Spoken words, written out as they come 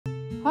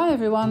Hi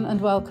everyone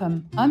and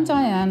welcome. I'm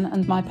Diane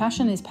and my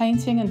passion is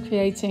painting and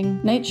creating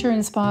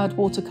nature-inspired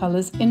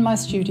watercolours in my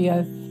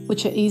studio,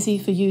 which are easy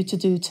for you to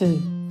do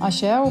too. I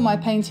share all my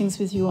paintings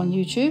with you on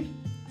YouTube,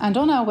 and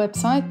on our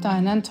website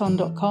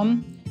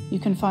dianeantone.com you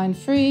can find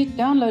free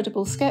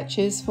downloadable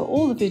sketches for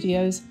all the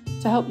videos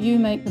to help you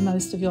make the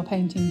most of your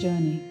painting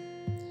journey.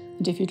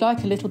 And if you'd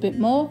like a little bit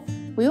more,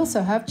 we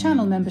also have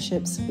channel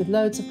memberships with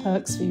loads of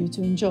perks for you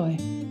to enjoy.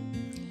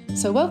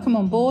 So welcome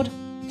on board.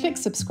 Click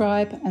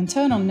subscribe and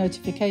turn on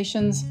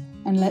notifications,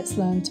 and let's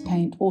learn to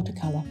paint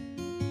watercolour.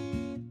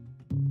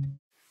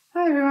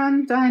 Hi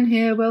everyone, Diane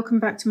here. Welcome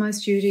back to my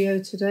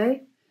studio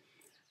today.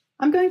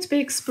 I'm going to be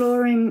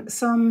exploring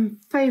some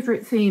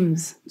favourite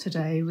themes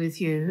today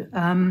with you.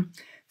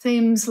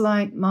 Themes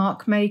like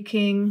mark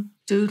making,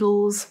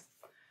 doodles,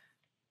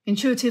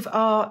 intuitive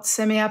art,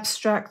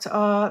 semi-abstract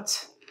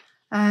art,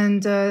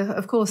 and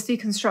of course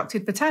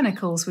deconstructed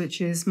botanicals,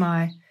 which is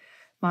my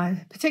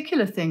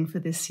particular thing for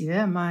this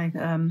year,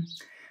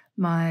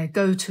 my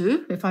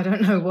go-to. If I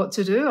don't know what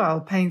to do, I'll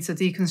paint a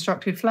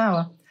deconstructed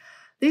flower.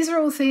 These are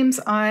all themes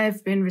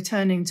I've been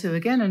returning to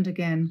again and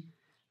again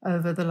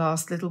over the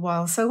last little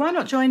while. So why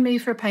not join me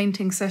for a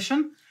painting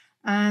session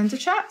and a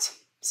chat?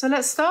 So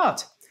let's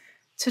start.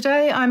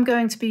 Today I'm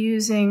going to be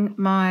using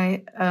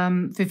my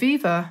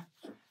Viviva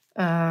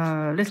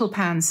little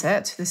pan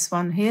set, this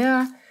one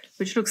here,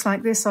 which looks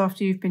like this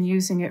after you've been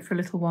using it for a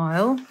little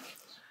while.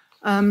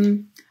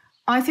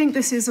 I think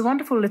this is a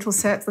wonderful little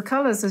set. The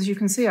colours, as you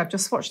can see, I've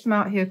just swatched them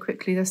out here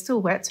quickly. They're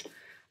still wet,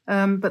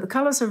 but the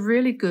colours are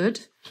really good,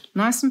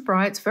 nice and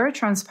bright, very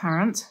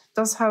transparent.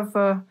 Does have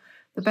the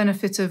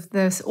benefit of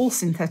they're all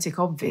synthetic,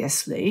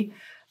 obviously,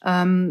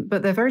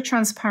 but they're very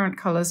transparent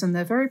colours and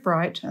they're very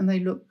bright and they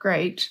look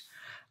great.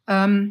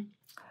 And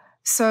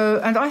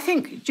I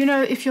think, you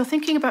know, if you're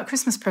thinking about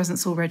Christmas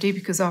presents already,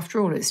 because after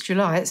all, it's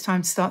July, it's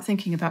time to start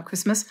thinking about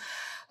Christmas,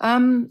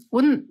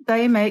 wouldn't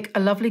they make a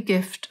lovely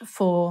gift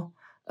for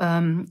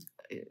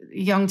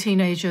young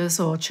teenagers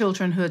or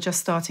children who are just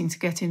starting to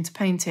get into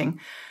painting?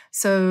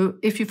 So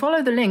if you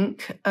follow the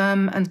link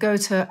and go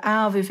to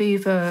our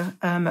Viviva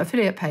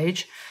affiliate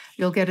page,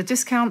 you'll get a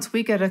discount,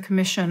 we get a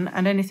commission,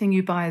 and anything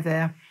you buy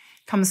there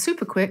comes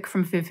super quick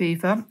from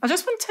Viviva. I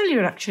just want to tell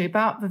you actually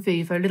about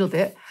Viviva a little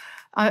bit.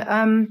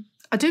 I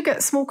do get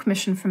a small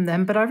commission from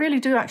them, but I really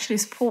do actually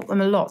support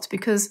them a lot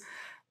because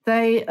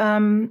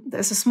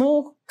there's a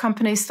small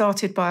company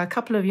started by a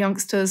couple of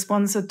youngsters.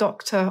 One's a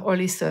doctor, or at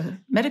least a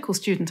medical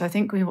student, I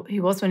think he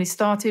was when he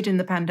started in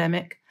the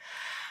pandemic.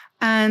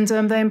 And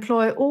they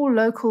employ all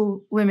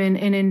local women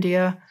in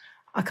India.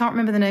 I can't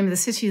remember the name of the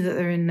city that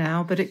they're in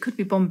now, but it could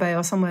be Bombay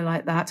or somewhere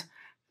like that.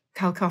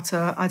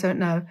 Calcutta, I don't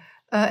know.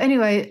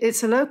 Anyway,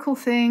 it's a local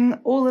thing.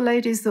 All the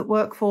ladies that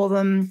work for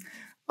them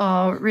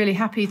are really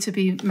happy to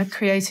be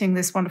creating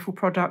this wonderful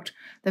product.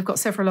 They've got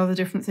several other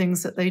different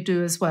things that they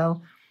do as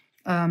well.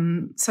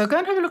 So go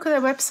and have a look at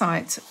their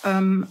website.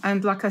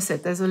 And like I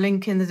said, there's a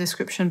link in the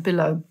description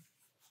below.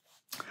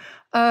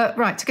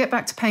 Right, to get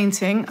back to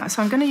painting,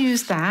 so I'm going to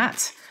use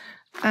that.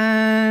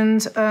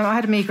 And I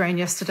had a migraine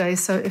yesterday,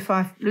 so if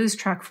I lose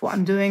track of what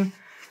I'm doing,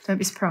 don't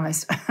be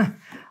surprised.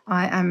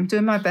 I am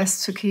doing my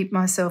best to keep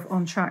myself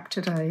on track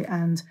today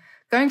and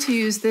going to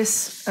use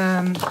this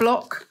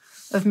block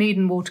of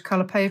Meaden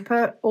watercolour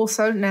paper.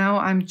 Also, now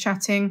I'm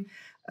chatting,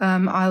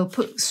 I'll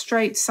put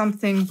straight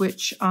something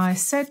which I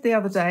said the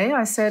other day.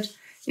 I said,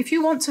 if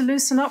you want to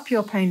loosen up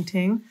your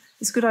painting,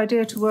 it's a good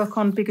idea to work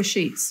on bigger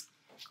sheets.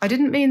 I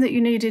didn't mean that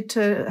you needed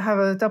to have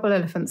a double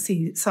elephant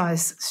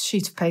size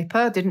sheet of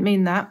paper. Didn't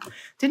mean that.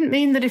 Didn't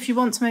mean that if you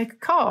want to make a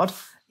card,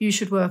 you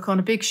should work on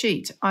a big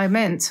sheet. I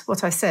meant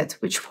what I said,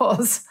 which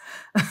was,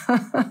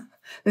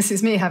 this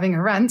is me having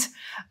a rant,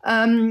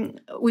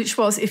 which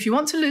was if you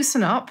want to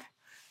loosen up,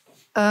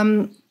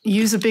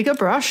 use a bigger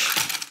brush,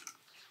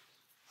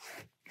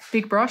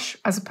 big brush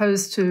as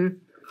opposed to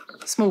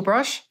small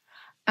brush,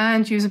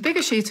 and use a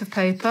bigger sheet of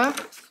paper,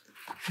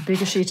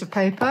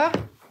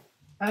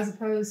 as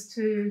opposed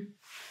to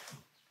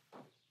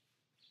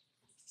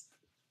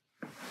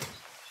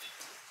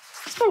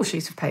small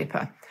sheet of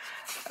paper.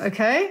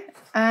 Okay,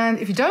 and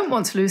if you don't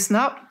want to loosen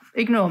up,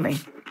 ignore me.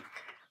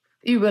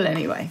 You will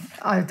anyway.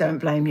 I don't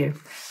blame you.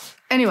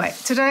 Anyway,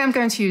 today I'm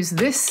going to use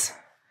this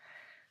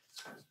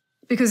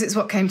because it's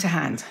what came to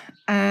hand.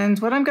 And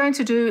what I'm going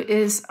to do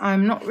is,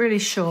 I'm not really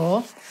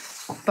sure,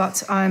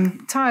 but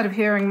I'm tired of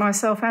hearing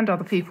myself and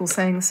other people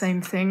saying the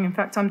same thing. In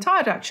fact, I'm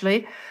tired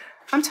actually.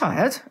 I'm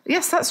tired.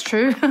 Yes, that's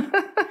true.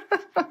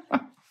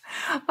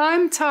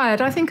 I'm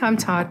tired. I think I'm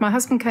tired. My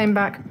husband came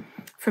back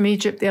from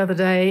Egypt the other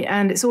day,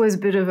 and it's always a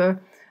bit of a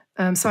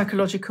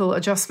psychological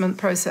adjustment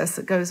process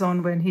that goes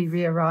on when he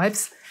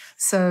re-arrives.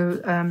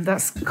 So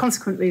that's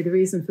consequently the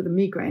reason for the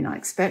migraine, I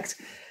expect.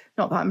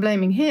 Not that I'm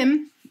blaming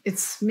him,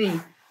 it's me.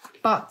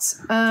 But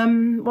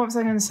what was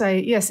I going to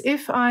say? Yes,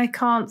 if I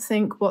can't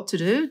think what to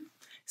do,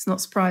 it's not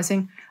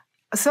surprising.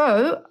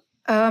 So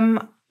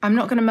I'm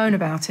not going to moan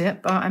about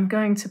it, but I'm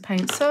going to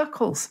paint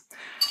circles.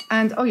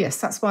 And, oh yes,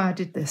 that's why I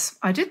did this.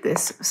 I did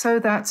this so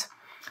that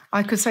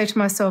I could say to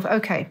myself,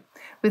 okay,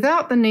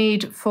 without the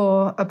need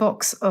for a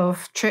box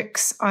of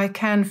tricks, I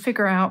can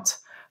figure out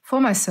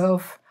for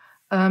myself,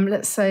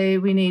 let's say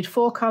we need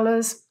 4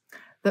 colours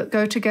that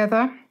go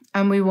together,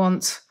 and we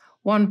want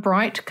one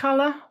bright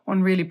colour,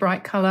 one really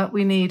bright colour.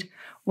 We need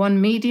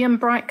one medium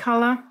bright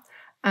colour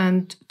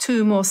and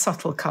 2 more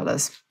subtle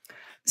colours.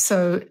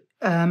 So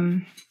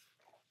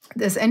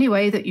there's any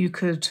way that you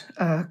could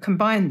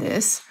combine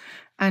this,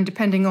 and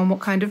depending on what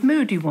kind of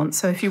mood you want.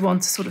 So if you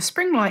want a sort of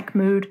spring-like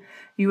mood,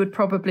 you would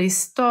probably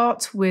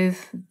start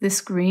with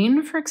this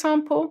green, for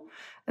example,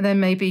 and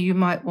then maybe you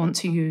might want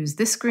to use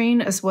this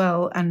green as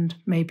well, and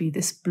maybe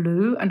this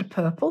blue and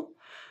purple.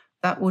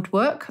 That would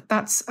work.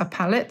 That's a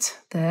palette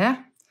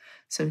there.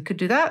 So you could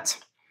do that.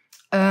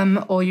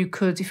 Or you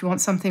could, if you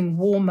want something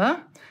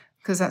warmer,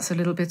 because that's a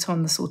little bit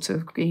on the sort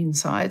of green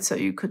side. So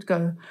you could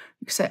go,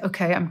 you could say,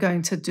 okay, I'm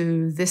going to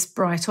do this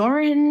bright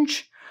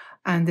orange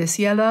and this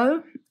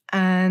yellow,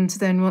 and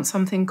then want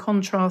something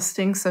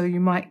contrasting. So you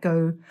might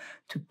go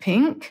to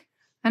pink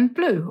and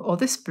blue, or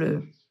this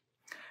blue.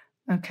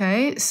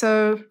 Okay,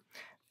 so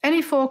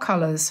any 4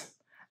 colours.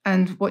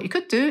 And what you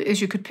could do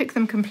is you could pick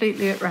them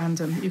completely at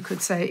random. You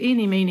could say,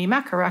 eeny, meeny,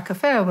 macaracca,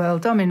 farewell,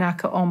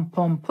 dominaka, om,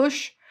 pom,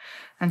 push,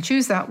 and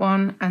choose that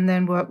one, and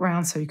then work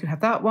round. So you could have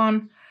that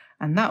one,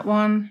 and that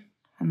one,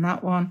 and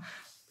that one.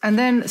 And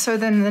then, so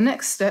then the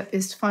next step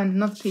is to find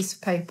another piece of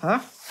paper.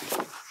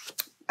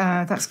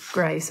 That's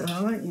grey, so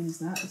I won't use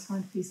that. Let's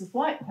find a piece of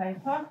white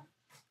paper.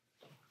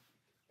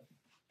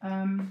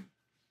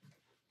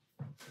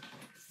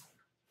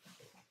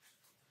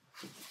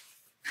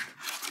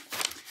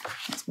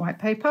 That's white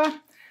paper.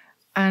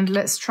 And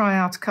let's try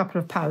out a couple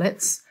of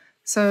palettes.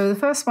 So the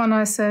first one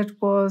I said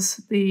was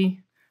the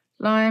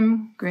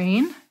lime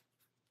green,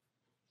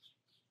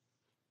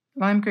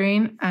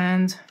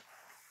 and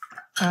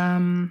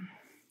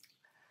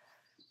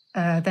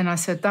then I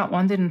said that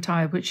one, didn't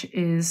I, which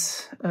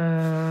is,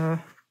 let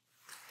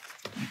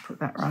me put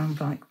that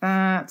round like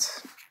that.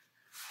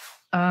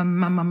 Where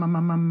am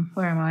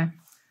I?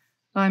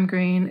 Lime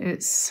green,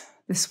 it's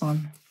this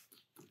one.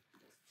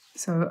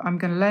 So I'm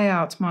going to lay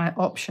out my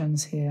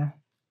options here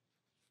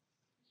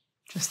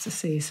just to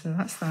see. So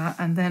that's that.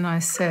 And then I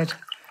said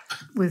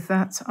with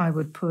that I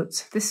would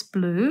put this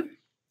blue,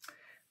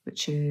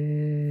 which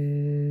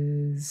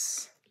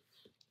is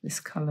this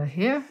colour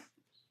here.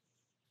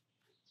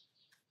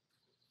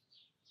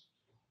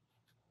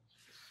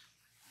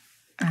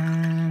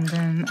 And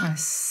then I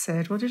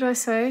said, what did I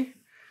say?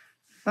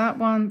 That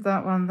one,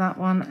 that one, that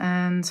one,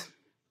 and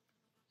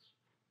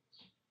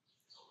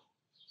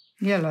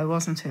yellow,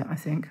 wasn't it, I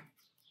think?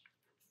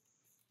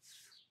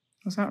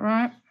 Was that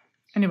right?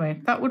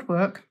 Anyway, that would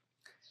work.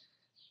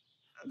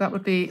 That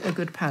would be a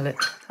good palette.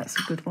 That's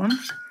a good one.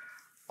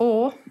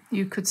 Or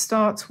you could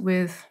start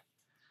with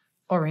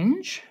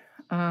orange.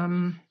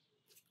 Let's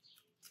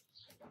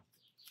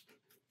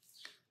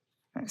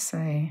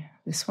say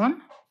this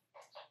one.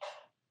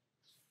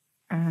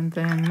 And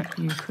then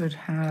you could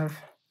have,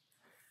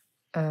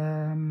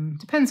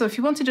 depends, if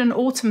you wanted an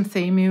autumn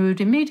theme, you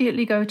would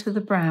immediately go to the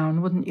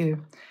brown, wouldn't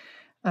you?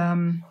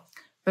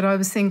 But I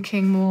was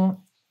thinking more,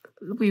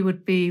 we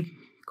would be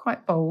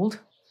quite bold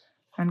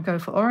and go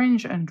for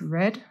orange and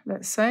red,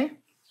 let's say.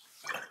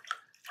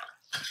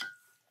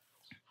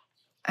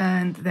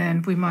 And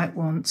then we might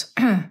want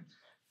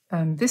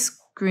this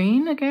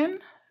green again.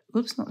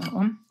 Oops, not that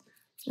one.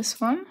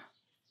 This one.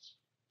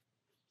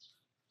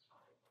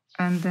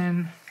 And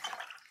then,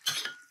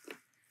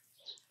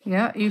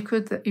 yeah, you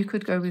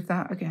could go with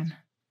that again.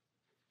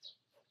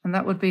 And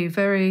that would be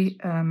very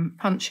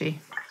punchy.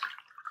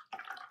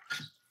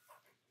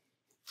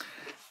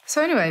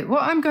 So anyway,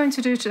 what I'm going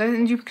to do today,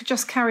 and you could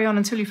just carry on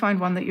until you find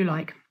one that you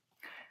like.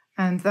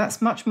 And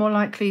that's much more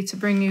likely to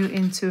bring you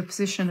into a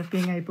position of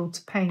being able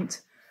to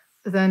paint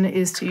than it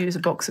is to use a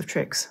box of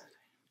tricks.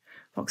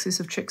 Boxes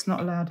of tricks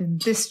not allowed in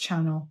this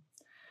channel.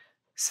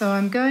 So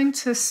I'm going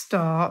to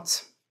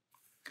start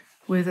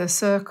with a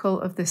circle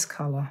of this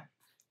colour.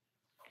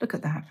 Look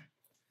at that.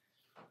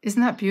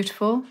 Isn't that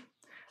beautiful?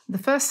 The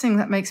first thing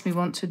that makes me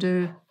want to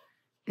do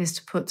is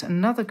to put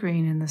another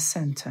green in the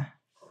centre,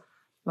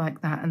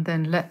 like that, and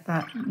then let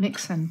that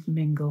mix and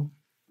mingle.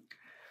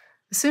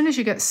 As soon as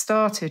you get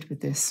started with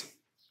this,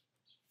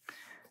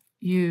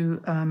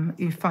 you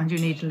find you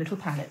need a little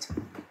palette.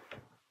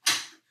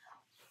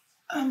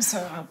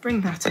 So I'll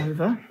bring that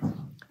over.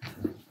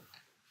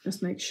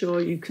 Just make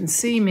sure you can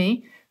see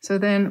me. So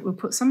then we'll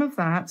put some of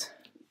that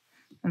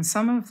and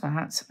some of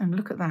that, and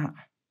look at that.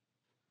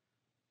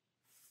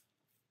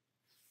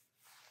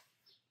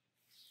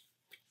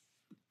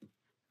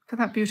 Look at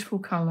that beautiful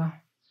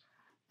colour.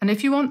 And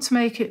if you want to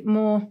make it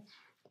more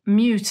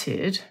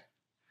muted,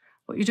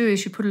 what you do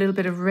is you put a little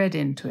bit of red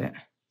into it.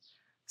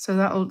 So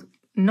that'll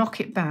knock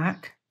it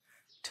back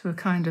to a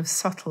kind of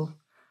subtle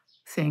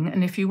thing.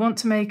 And if you want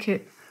to make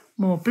it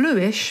more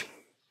bluish,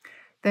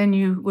 then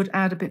you would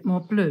add a bit more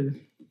blue,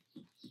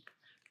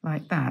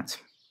 like that.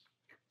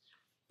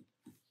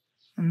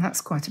 And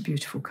that's quite a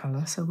beautiful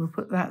colour, so we'll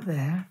put that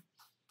there.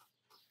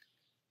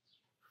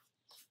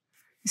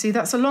 You see,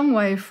 that's a long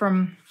way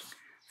from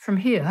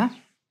here,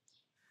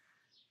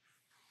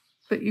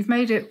 but you've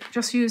made it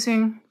just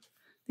using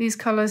these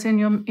colours in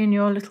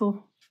your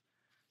little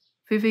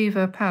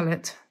Viviva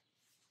palette.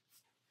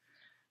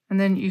 And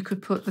then you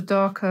could put the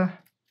darker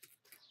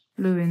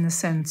blue in the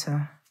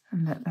centre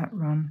and let that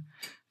run.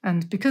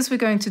 And because we're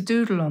going to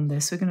doodle on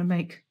this, we're going to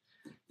make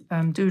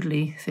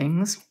doodly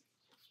things.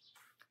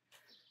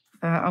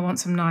 I want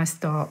some nice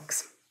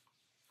darks.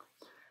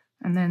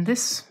 And then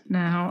this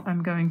now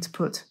I'm going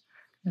to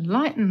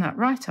lighten that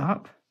right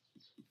up.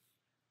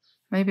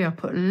 Maybe I'll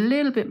put a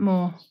little bit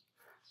more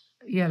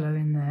yellow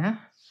in there,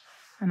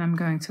 and I'm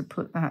going to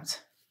put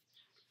that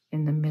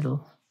in the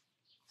middle.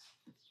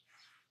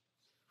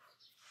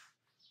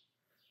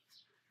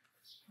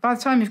 By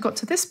the time you've got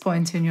to this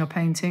point in your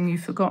painting,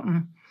 you've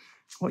forgotten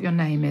what your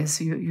name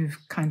is. You've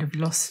kind of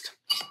lost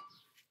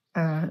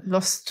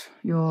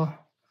your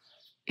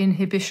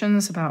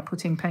inhibitions about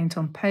putting paint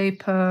on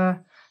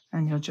paper,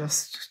 and you're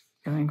just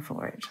going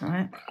for it,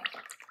 right?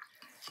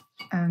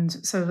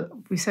 And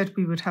so we said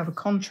we would have a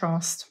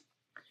contrast,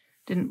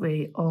 didn't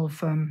we,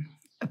 of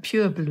a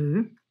pure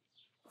blue.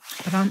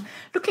 But I'm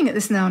looking at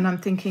this now and I'm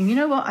thinking, you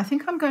know what, I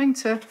think I'm going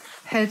to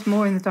head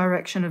more in the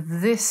direction of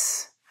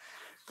this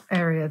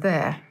area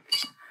there.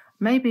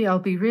 Maybe I'll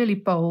be really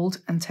bold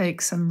and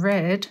take some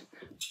red.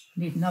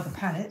 Need another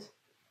palette.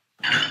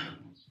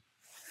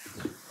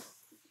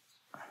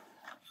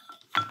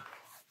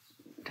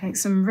 Take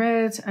some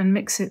red and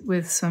mix it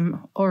with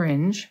some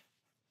orange.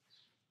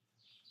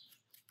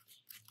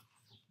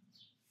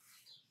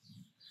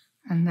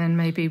 And then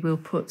maybe we'll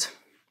put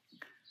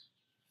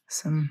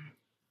some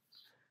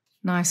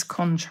nice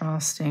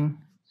contrasting,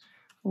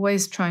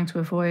 always trying to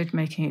avoid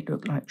making it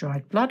look like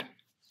dried blood.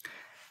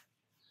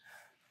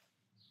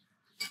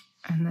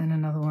 And then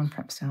another one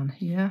perhaps down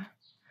here.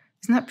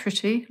 Isn't that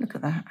pretty? Look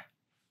at that.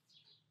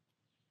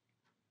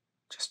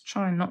 Just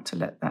try not to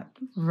let that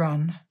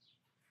run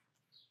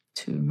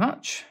too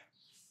much.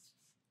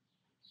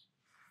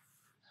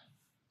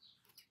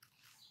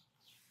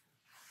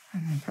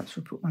 And then perhaps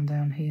we'll put one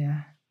down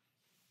here.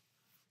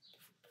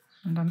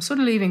 And I'm sort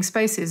of leaving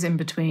spaces in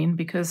between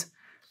because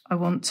I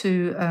want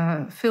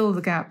to fill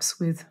the gaps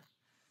with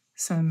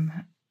some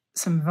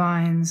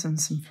vines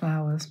and some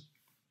flowers.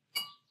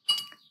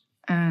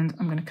 And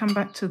I'm going to come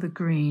back to the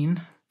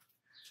green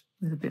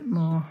with a bit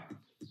more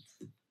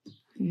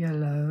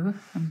yellow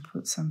and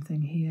put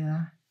something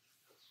here.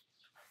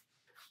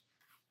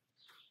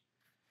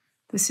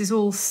 This is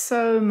all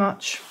so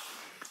much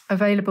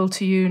available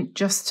to you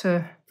just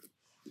to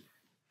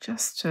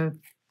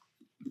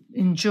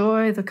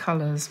enjoy the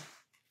colours.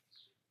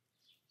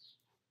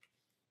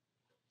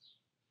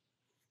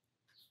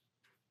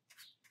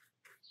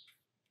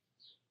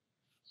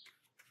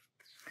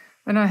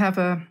 When I have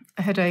a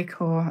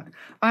headache, or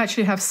I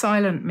actually have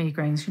silent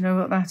migraines, you know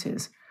what that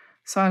is?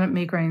 Silent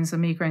migraines are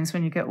migraines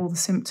when you get all the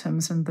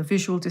symptoms and the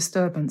visual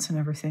disturbance and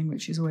everything,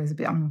 which is always a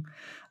bit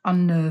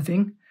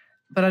unnerving.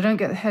 But I don't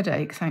get the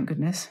headache, thank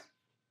goodness.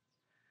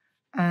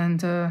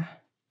 And I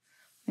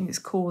think it's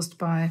caused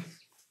by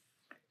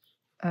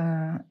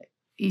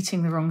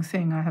eating the wrong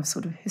thing. I have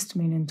sort of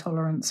histamine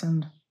intolerance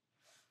and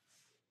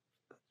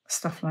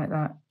stuff like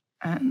that.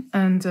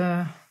 And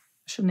I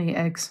shouldn't eat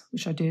eggs,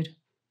 which I did.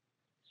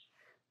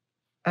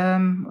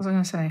 What was I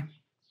going to say?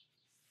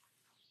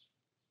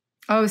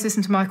 I always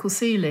listen to Michael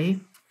Seeley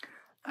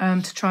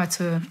to try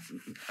to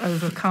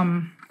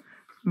overcome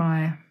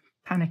my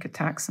panic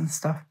attacks and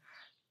stuff.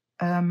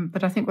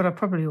 But I think what I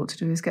probably ought to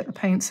do is get the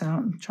paints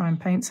out and try and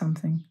paint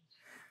something.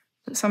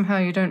 But somehow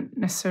you don't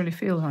necessarily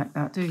feel like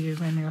that, do you,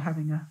 when you're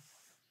having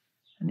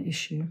an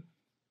issue?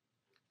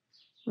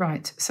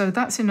 Right, so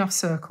that's enough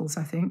circles,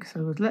 I think.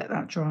 So we'll let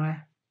that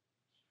dry.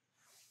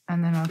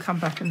 And then I'll come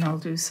back and I'll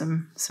do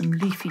some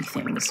leafy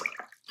things.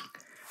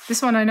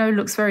 This one I know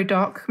looks very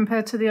dark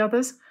compared to the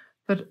others,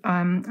 but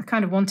I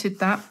kind of wanted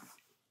that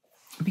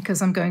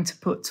because I'm going to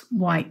put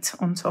white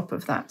on top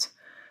of that.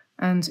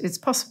 And it's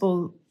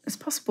possible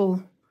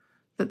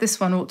that this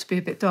one ought to be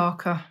a bit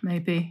darker,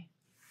 maybe.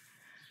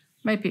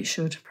 Maybe it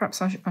should.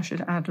 Perhaps I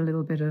should add a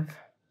little bit of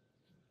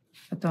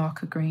a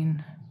darker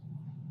green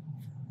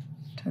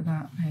to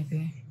that,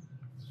 maybe.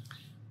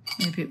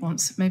 Maybe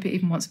it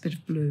even wants a bit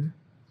of blue.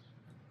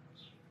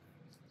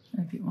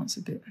 Maybe it wants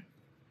a bit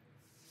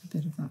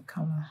of that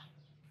colour.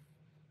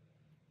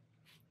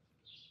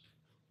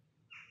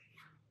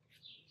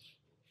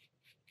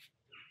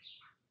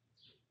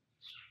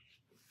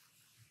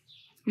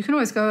 You can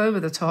always go over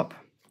the top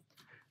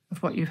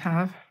of what you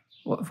have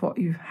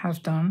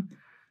done.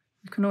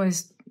 You can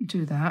always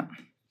do that.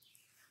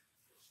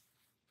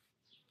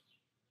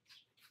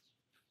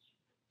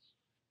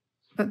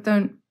 But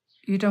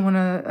you don't want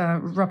to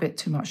rub it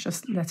too much,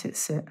 just let it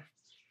sit.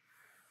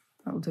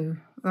 That'll do.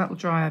 That'll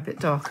dry a bit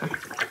darker.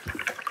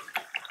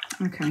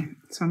 Okay,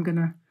 so I'm going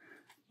to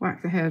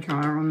whack the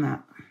hairdryer on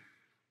that.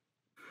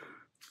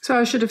 So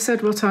I should have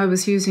said what I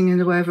was using in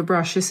the way of a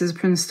brush. This is a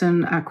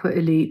Princeton Aqua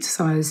Elite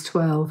size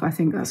 12. I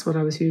think that's what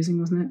I was using,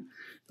 wasn't it?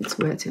 It's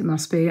wet, it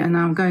must be. And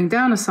now I'm going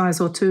down a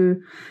size or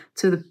two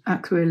to the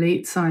Aqua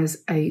Elite size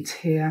 8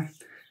 here.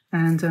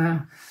 And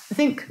I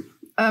think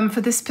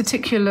For this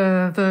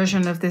particular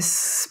version of this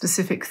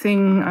specific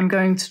thing, I'm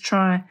going to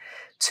try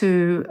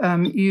to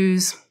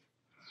use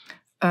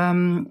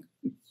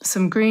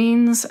some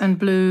greens and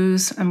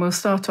blues, and we'll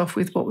start off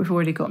with what we've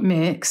already got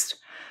mixed.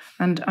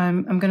 And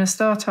I'm going to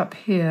start up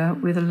here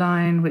with a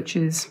line which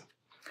is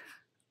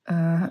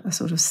a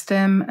sort of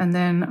stem, and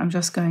then I'm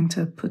just going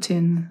to put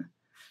in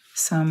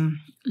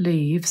some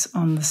leaves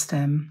on the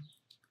stem.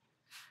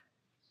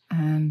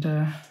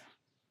 And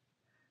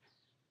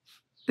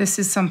this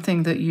is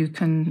something that you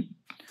can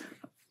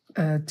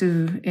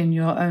do in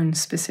your own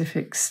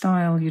specific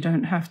style. You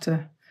don't have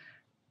to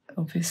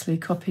obviously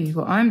copy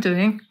what I'm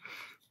doing.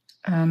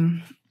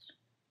 I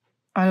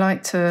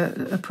like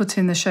to put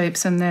in the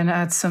shapes and then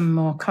add some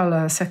more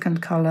colour,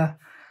 second colour,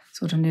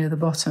 sort of near the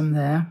bottom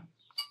there.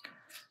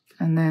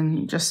 And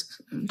then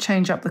just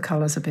change up the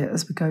colours a bit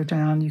as we go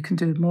down. You can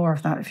do more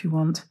of that if you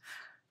want.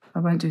 I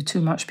won't do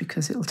too much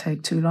because it'll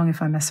take too long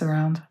if I mess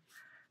around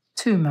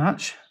too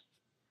much.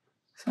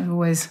 So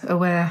always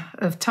aware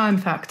of time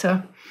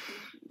factor.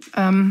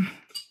 So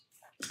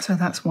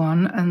that's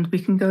one. And we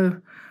could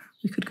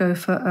go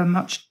for a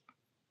much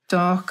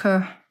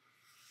darker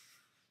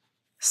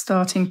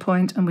starting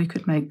point, and we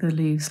could make the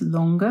leaves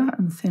longer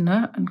and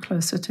thinner and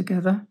closer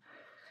together.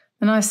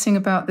 The nice thing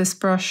about this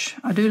brush,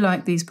 I do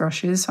like these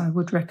brushes, I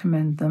would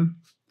recommend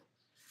them.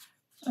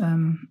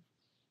 I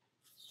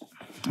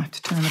have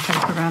to turn the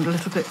paper around a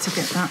little bit to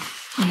get that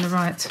in the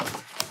right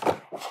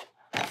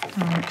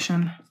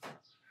direction.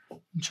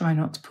 And try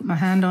not to put my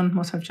hand on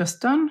what I've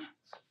just done.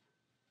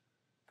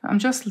 I'm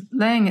just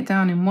laying it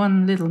down in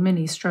one little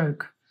mini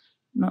stroke,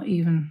 not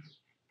doing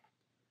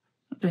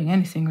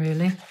anything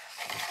really.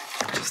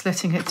 Just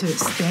letting it do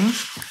its thing.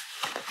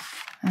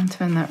 And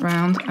turn that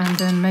round, and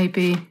then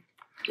maybe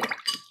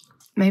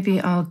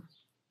I'll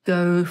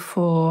go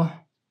for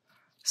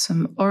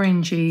some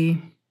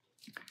orangey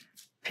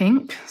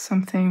pink,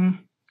 something.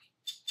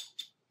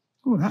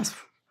 Oh, that's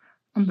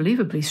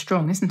unbelievably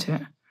strong, isn't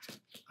it?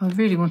 I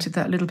really wanted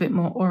that little bit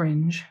more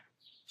orange.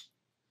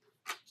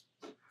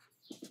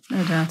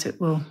 No doubt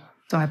it will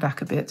die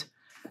back a bit.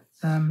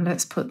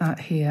 Let's put that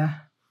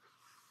here.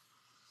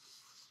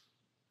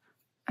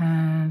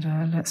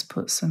 And let's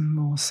put some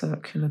more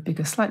circular,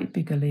 slightly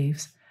bigger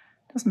leaves.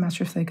 Doesn't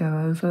matter if they go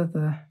over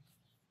the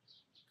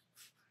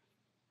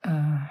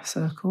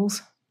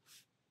circles.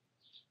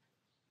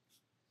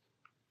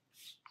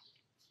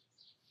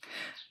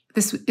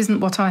 This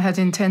isn't what I had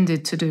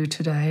intended to do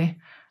today.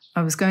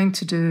 I was going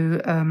to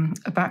do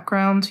a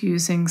background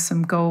using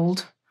some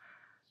gold,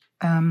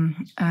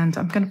 and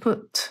I'm going to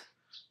put,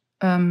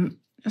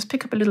 just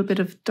pick up a little bit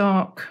of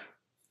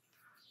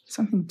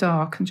something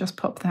dark, and just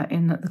pop that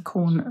in at the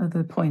corner of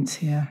the points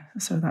here,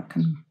 so that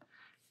can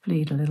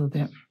bleed a little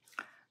bit,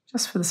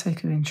 just for the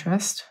sake of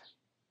interest.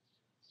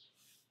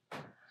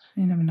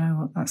 You never know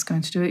what that's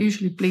going to do. It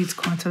usually bleeds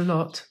quite a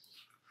lot.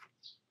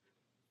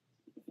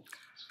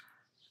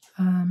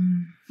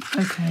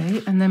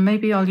 Okay, and then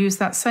maybe I'll use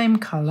that same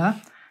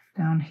colour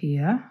down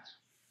here.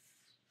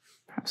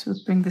 Perhaps we'll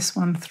bring this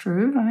one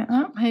through like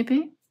that,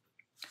 maybe.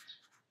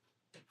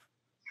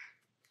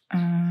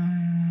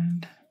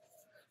 And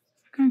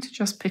I'm going to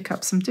just pick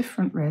up some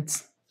different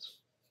reds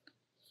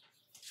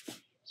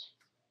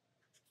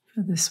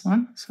for this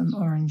one, some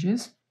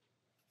oranges.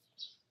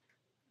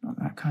 Not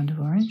that kind of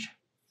orange.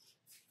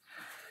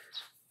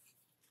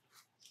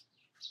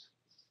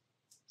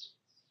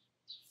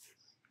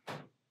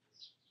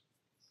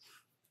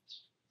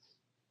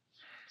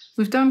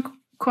 We've done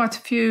quite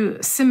a few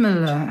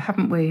similar,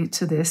 haven't we,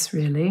 to this,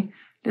 really?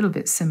 A little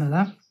bit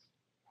similar.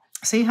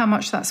 See how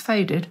much that's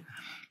faded?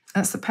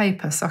 That's the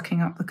paper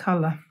sucking up the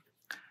colour.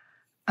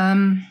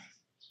 But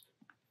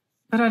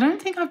I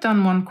don't think I've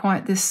done one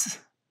quite this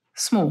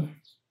small.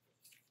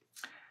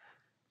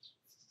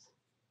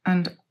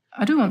 And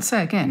I do want to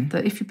say again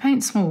that if you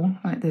paint small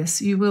like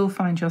this, you will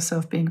find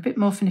yourself being a bit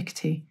more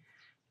finicky.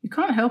 You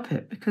can't help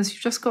it because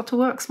you've just got to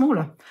work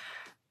smaller.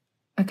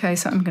 Okay,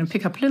 so I'm going to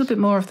pick up a little bit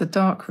more of the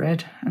dark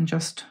red and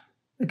just,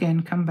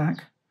 again, come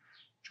back,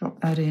 drop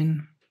that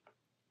in.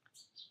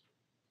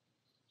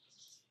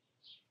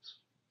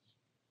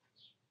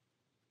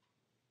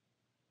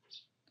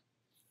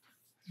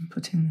 And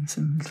put in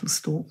some little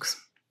stalks.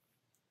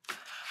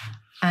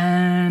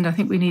 And I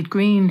think we need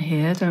green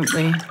here, don't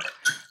we?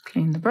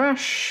 Clean the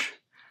brush,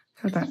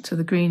 go back to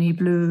the greeny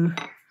blue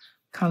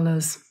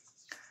colours,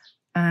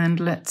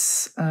 and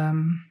let's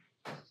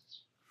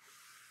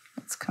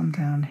come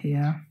down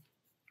here.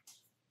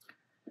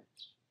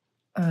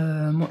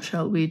 What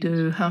shall we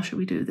do? How should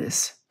we do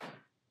this?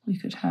 We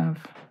could have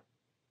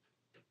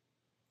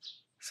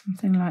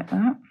something like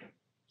that.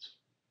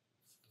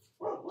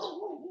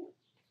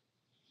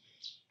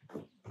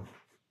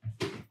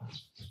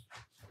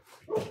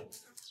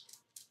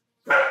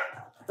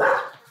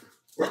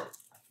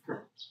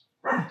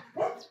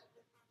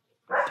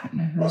 Don't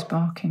know who's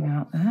barking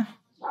out there.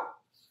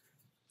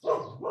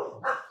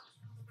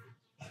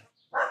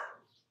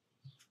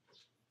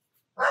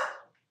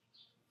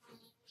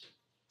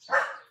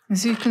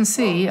 As you can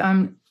see,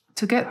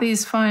 to get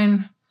these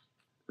fine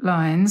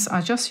lines,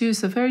 I just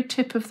use the very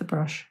tip of the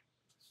brush.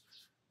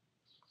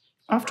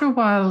 After a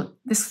while,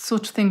 this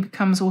sort of thing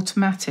becomes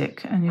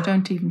automatic and you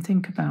don't even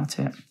think about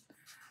it.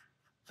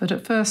 But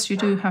at first you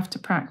do have to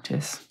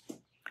practice.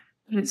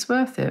 But it's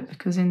worth it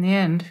because in the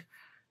end,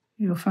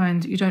 you'll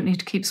find you don't need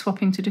to keep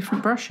swapping to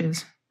different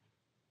brushes.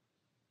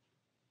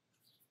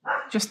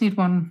 You just need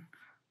one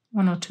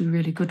or two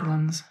really good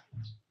ones.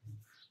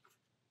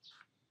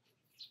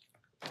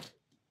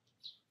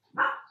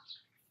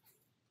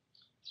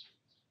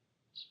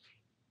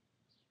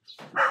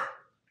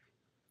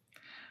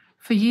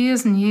 For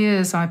years and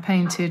years, I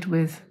painted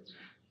with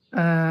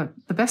the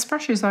best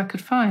brushes I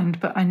could find,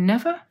 but I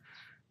never,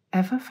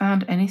 ever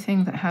found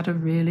anything that had a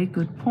really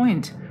good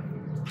point.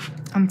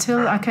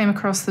 Until I came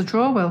across the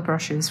Tranquil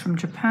brushes from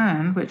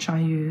Japan, which I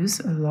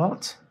use a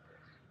lot.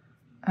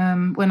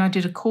 When I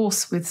did a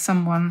course with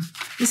someone,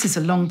 this is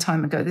a long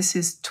time ago, this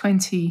is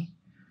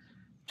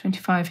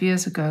 25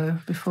 years ago,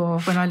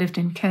 when I lived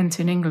in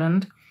Kent in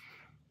England,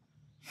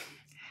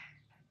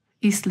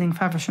 Eastling,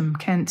 Faversham,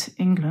 Kent,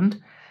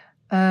 England.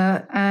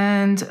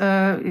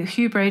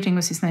 Hugh Brading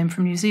was his name,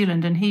 from New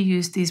Zealand, and he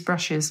used these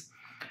brushes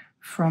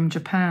from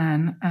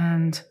Japan,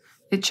 and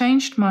it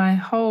changed my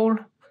whole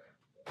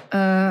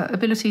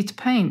ability to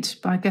paint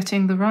by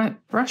getting the right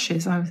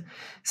brushes.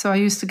 So I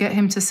used to get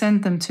him to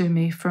send them to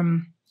me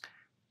from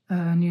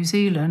New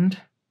Zealand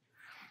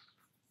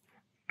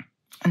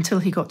until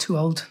he got too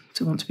old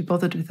to want to be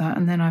bothered with that,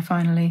 and then I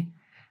finally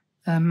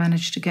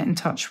managed to get in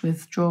touch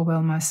with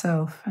Tranquil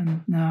myself,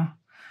 and now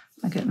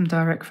I get them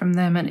direct from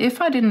them. And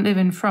if I didn't live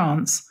in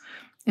France,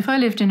 if I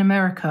lived in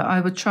America, I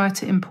would try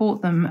to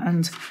import them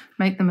and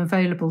make them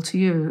available to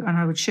you, and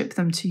I would ship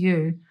them to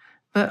you.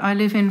 But I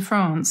live in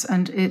France,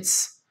 and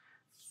it's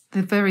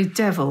the very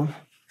devil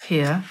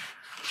here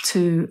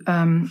to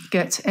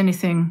get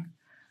anything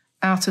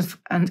out of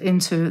and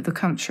into the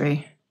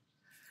country.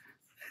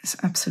 It's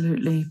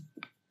absolutely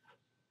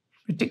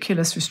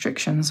ridiculous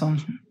restrictions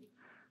on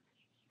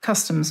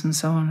customs and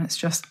so on. It's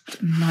just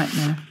a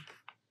nightmare.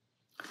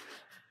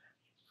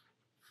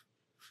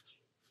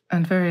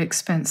 And very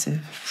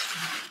expensive.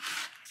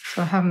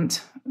 So I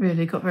haven't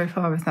really got very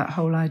far with that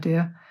whole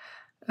idea.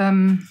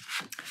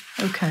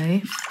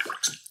 Okay.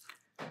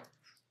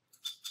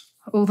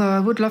 Although I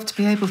would love to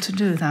be able to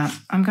do that.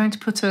 I'm going to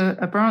put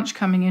a branch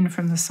coming in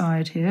from the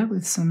side here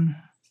with some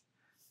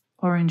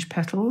orange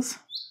petals.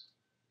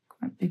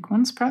 Quite big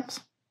ones, perhaps.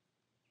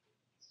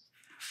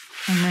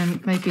 And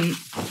then maybe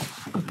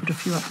I'll put a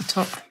few up the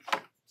top.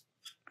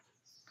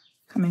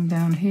 Coming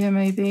down here,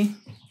 maybe.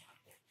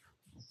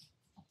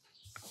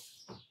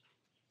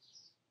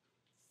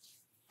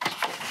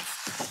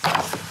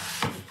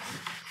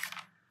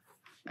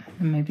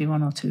 And maybe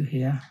one or two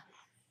here.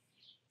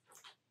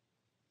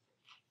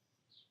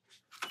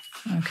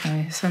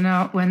 Okay, so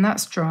now when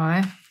that's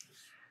dry,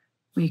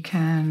 we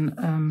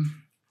can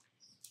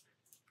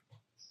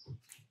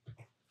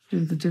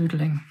do the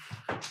doodling.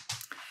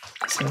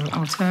 So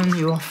I'll turn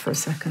you off for a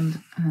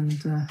second,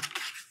 and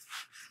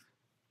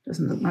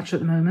doesn't look much at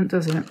the moment,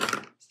 does it?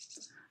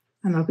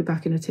 And I'll be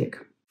back in a tick.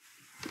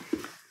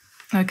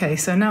 Okay,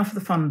 so now for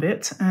the fun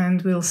bit,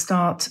 and we'll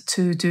start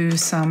to do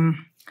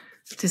some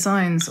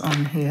designs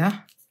on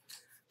here,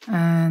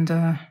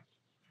 and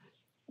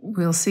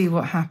we'll see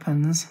what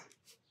happens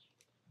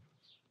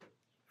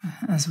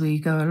as we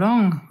go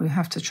along. We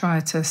have to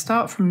try to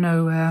start from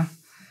nowhere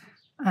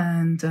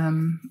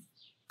and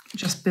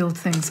just build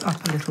things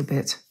up a little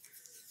bit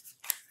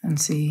and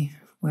see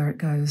where it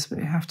goes. But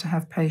you have to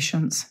have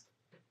patience,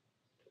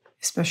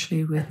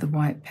 especially with the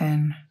white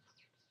pen.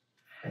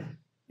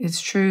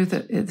 It's true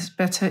that it's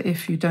better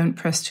if you don't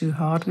press too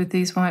hard with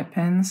these white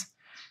pens.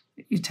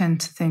 You tend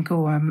to think,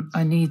 oh,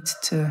 I need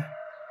to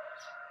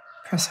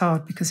press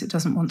hard because it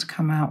doesn't want to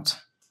come out.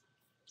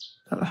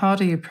 But the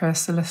harder you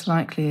press, the less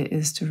likely it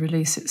is to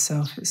release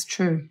itself. It's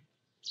true.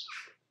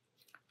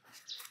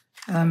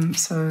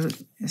 So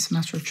it's a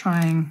matter of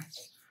trying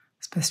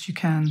as best you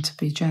can to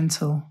be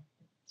gentle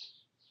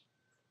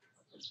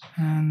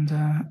and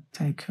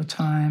take your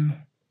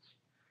time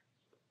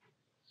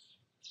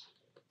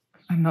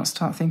and not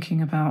start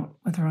thinking about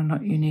whether or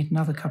not you need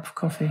another cup of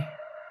coffee.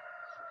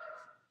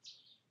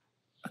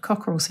 A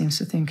cockerel seems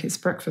to think it's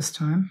breakfast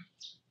time.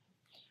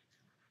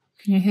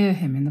 Can you hear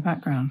him in the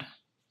background?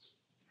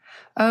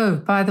 Oh,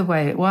 by the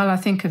way, while I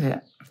think of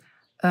it,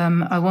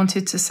 I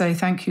wanted to say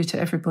thank you to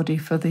everybody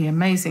for the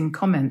amazing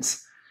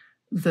comments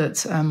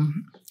that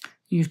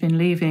you've been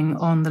leaving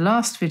on the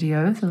last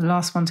video, the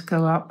last one to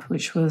go up,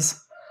 which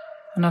was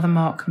another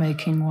mark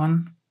making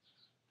one.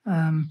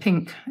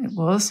 Pink it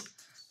was.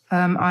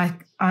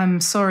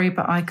 I'm sorry,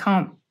 but I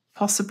can't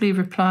possibly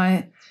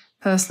reply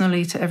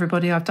personally to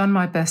everybody. I've done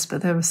my best,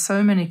 but there were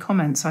so many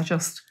comments, I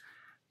just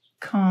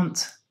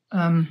can't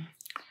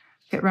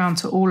get round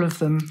to all of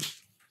them.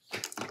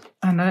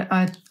 And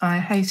I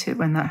hate it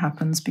when that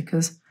happens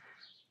because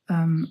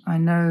I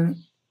know,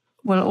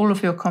 well, all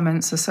of your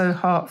comments are so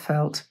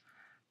heartfelt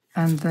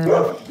and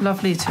they're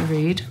lovely to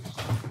read.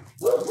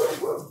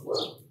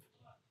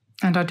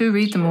 And I do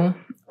read them all,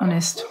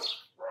 honest.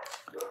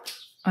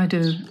 I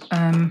do.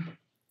 I'm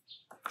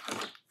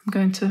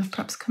going to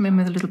perhaps come in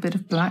with a little bit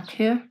of black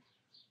here,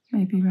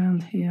 maybe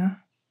around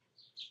here.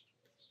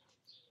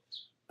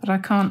 But I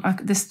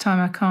can't, this time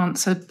I can't.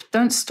 So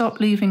don't stop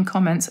leaving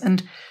comments,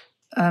 and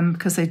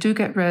because they do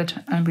get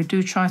read and we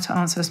do try to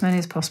answer as many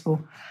as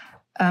possible.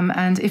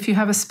 And if you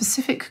have a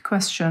specific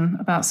question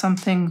about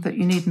something that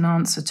you need an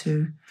answer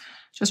to,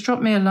 just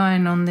drop me a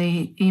line on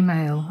the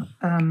email,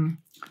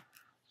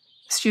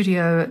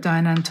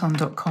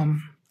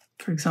 studio@dianeantone.com,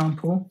 for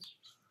example.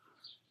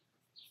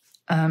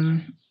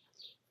 And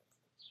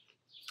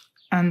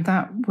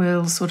that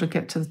will sort of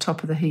get to the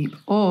top of the heap.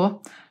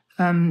 Or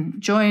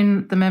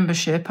join the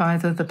membership,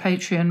 either the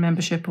Patreon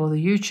membership or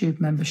the YouTube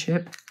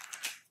membership,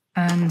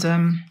 and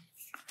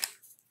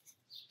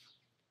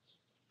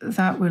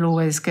that will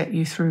always get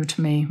you through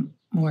to me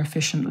more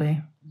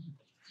efficiently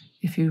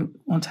if you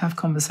want to have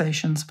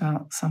conversations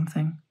about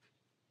something.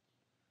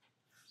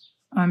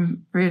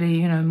 I'm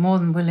really, more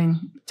than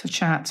willing to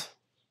chat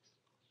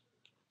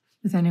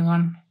with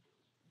anyone.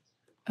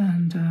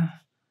 And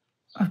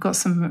I've got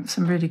some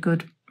really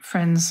good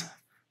friends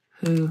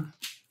who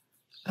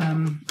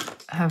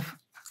have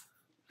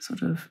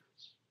sort of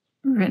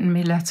written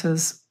me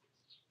letters.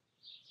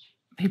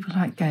 People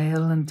like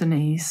Gail and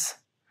Denise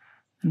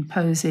and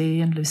Posy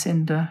and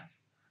Lucinda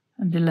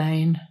and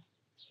Elaine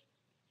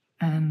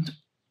and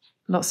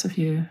lots of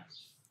you.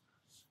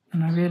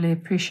 And I really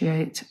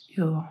appreciate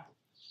your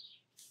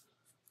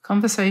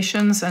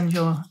conversations and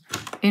your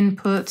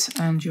input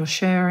and your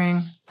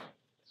sharing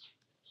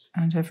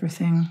and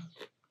everything.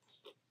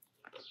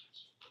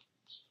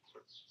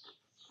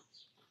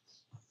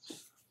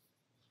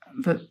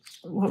 But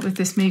what with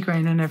this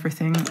migraine and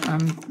everything, I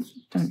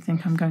don't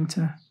think I'm going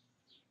to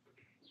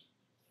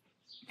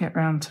get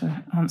round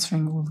to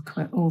answering all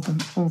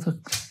the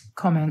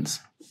comments.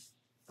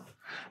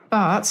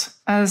 But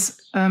as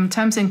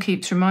Tamsin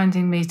keeps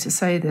reminding me to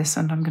say this,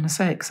 and I'm going to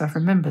say it because I've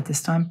remembered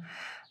this time,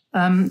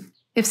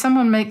 if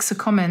someone makes a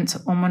comment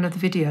on one of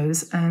the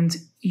videos and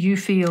you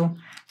feel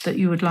that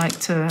you would like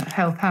to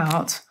help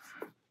out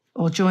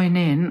or join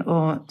in,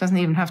 or it doesn't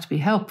even have to be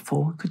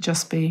helpful, it could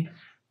just be,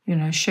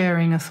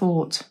 sharing a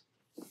thought,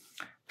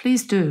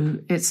 please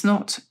do. It's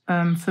not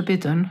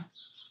forbidden.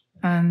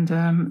 And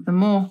the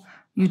more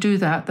you do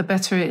that, the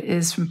better it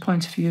is from the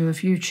point of view of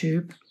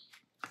YouTube.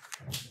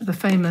 The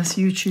famous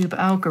YouTube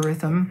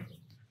algorithm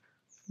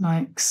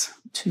likes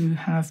to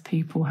have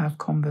people have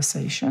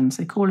conversations.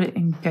 They call it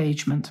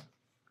engagement.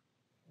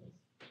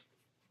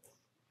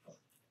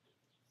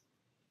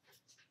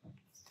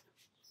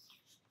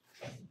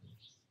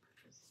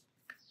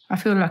 I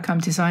feel like I'm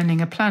designing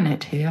a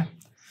planet here.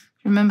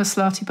 Remember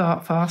Slarty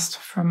Bartfast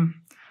from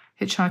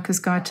Hitchhiker's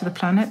Guide to the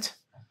Planet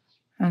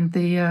and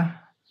the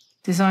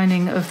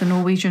designing of the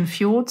Norwegian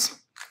fjords?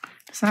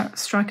 Does that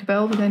strike a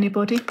bell with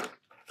anybody?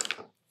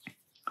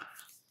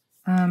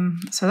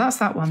 So that's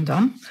that one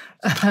done.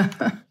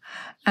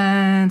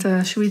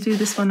 And should we do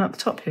this one up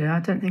top here? I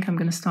don't think I'm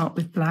going to start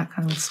with black.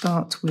 I will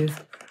start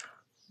with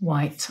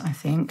white, I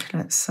think.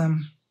 Let's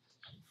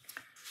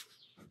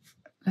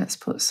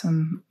put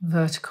some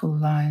vertical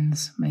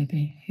lines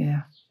maybe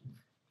here.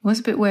 I was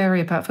a bit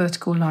wary about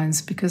vertical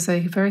lines because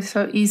they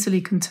so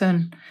easily can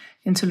turn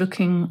into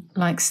looking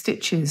like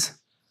stitches.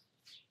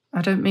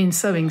 I don't mean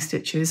sewing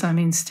stitches, I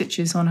mean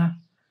stitches on a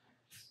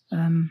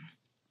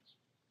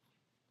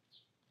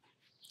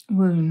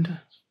wound.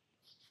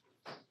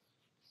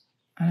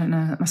 I don't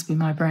know, that must be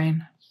my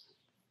brain.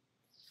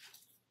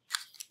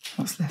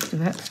 What's left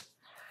of it?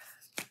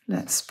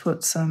 Let's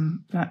put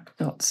some black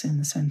dots in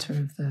the centre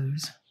of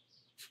those.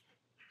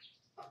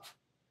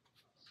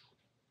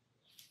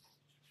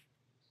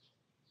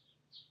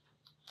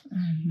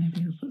 And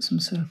maybe we'll put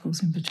some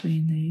circles in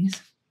between these.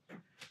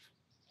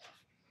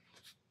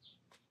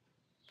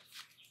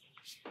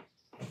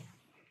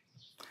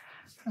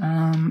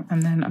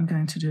 And then I'm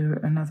going to do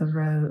another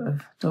row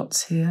of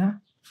dots here.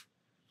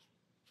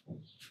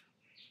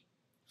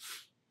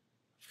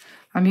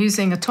 I'm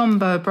using a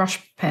Tombow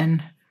brush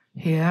pen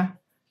here.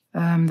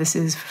 This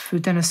is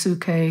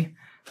Fudenosuke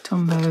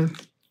Tombow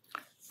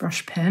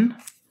brush pen.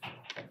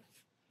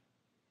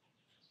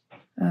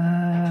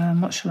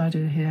 What shall I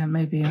do here?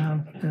 Maybe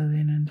I'll go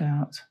in and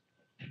out.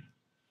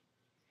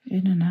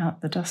 In and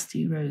out the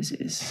dusty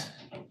roses.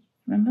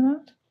 Remember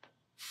that?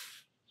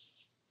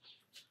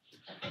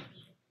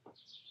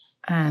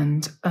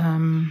 And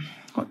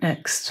what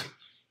next?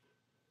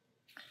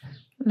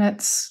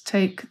 Let's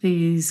take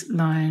these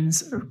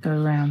lines,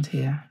 go around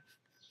here.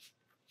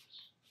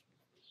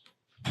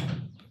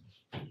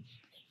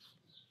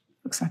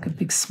 Looks like a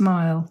big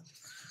smile.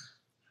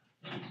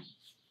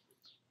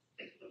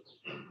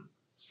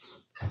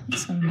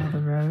 Let's have another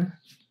row.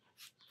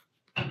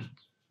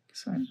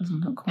 So it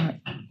doesn't look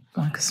quite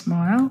like a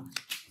smile.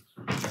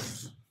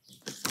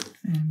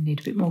 And we need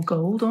a bit more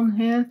gold on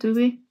here, do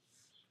we?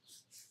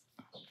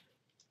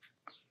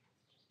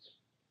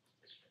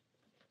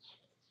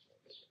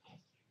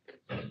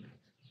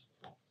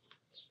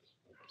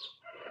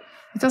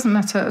 It doesn't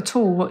matter at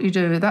all what you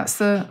do. That's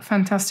the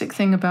fantastic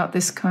thing about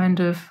this kind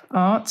of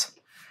art.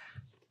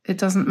 it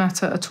doesn't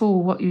matter at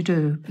all what you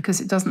do,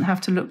 because it doesn't have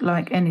to look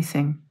like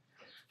anything.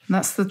 And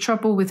that's the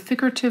trouble with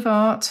figurative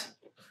art,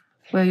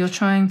 where you're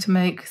trying to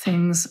make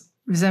things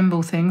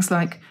resemble things.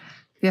 Like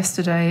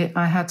yesterday,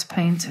 I had to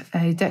paint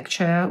a deck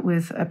chair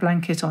with a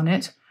blanket on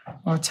it,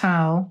 or a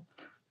towel,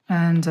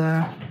 and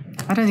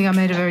I don't think I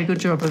made a very good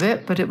job of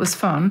it, but it was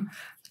fun.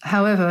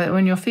 However,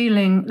 when you're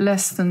feeling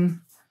less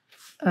than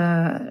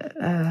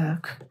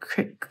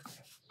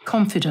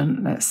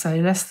confident, let's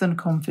say, less than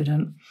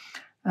confident,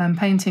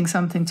 painting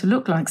something to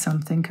look like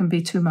something can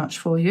be too much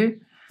for you,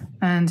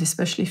 and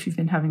especially if you've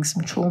been having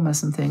some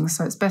traumas and things.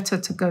 So it's better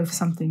to go for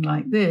something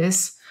like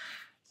this,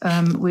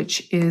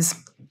 which is,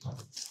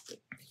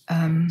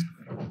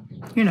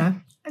 you know,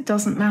 it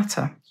doesn't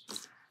matter.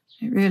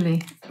 It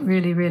really,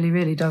 really, really,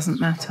 really doesn't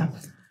matter.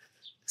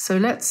 So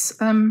let's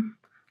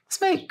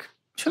make,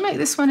 should we make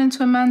this one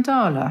into a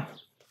mandala?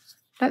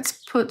 Let's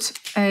put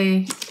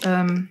a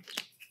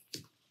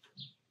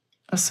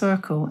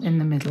circle in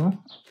the middle.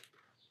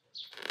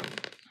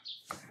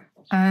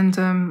 And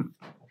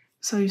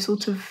so you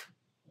sort of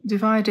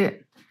divide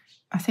it.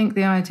 I think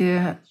the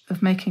idea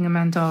of making a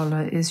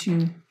mandala is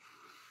you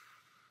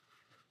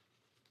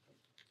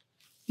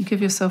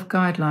give yourself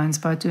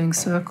guidelines by doing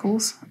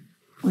circles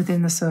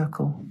within the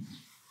circle.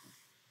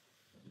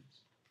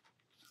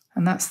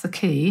 And that's the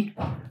key.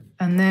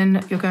 And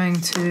then you're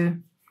going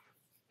to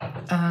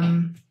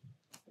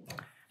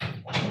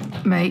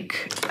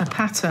make a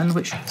pattern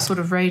which sort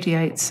of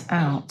radiates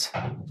out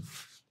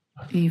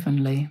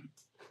evenly.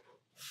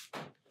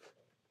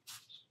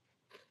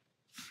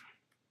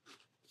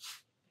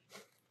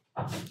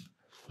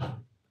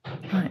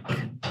 Like,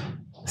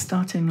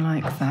 starting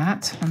like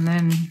that, and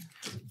then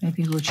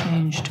maybe we'll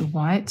change to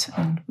white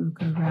and we'll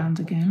go round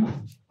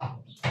again.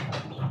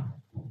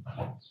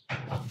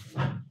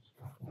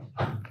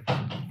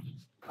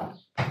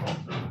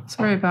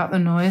 Sorry about the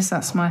noise,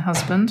 that's my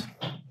husband.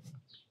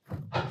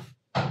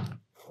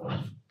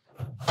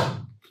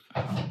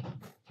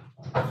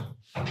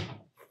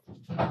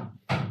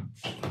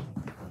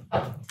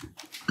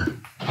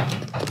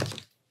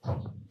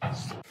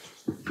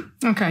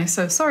 Okay,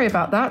 so sorry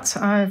about that.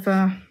 I've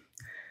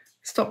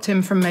stopped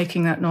him from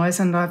making that noise,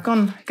 and I've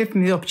given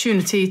him the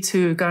opportunity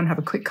to go and have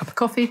a quick cup of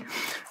coffee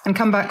and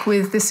come back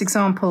with this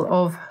example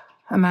of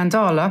a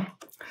mandala,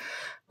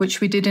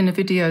 which we did in a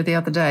video the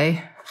other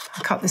day.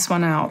 I cut this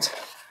one out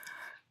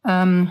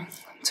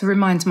to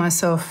remind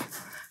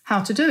myself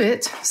how to do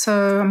it.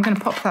 So I'm going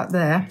to pop that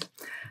there.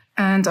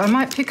 And I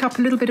might pick up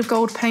a little bit of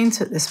gold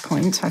paint at this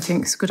point. I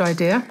think it's a good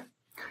idea.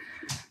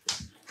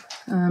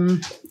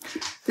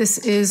 This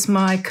is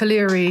my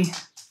Kaleri,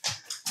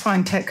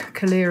 Fine Tech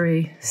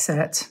Kaleri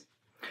set.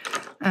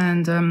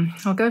 And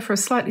I'll go for a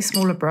slightly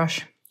smaller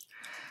brush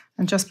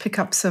and just pick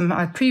up some,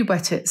 I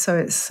pre-wet it so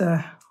it's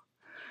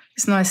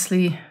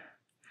nicely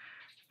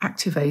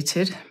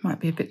activated. Might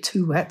be a bit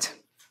too wet,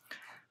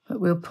 but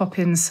we'll pop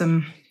in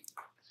some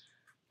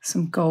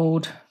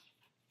gold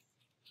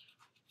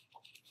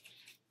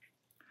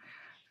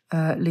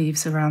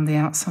leaves around the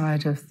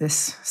outside of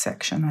this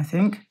section, I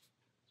think.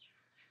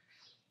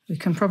 We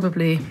can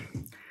probably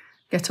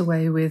get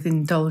away with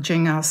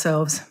indulging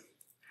ourselves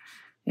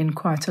in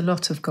quite a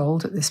lot of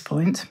gold at this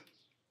point.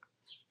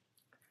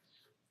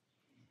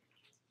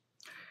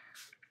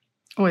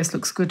 Always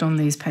looks good on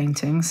these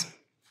paintings,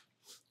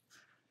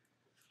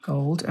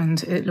 gold,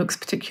 and it looks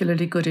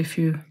particularly good if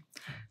you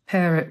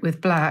pair it with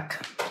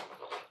black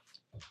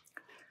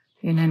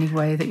in any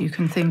way that you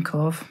can think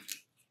of,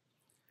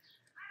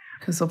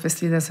 because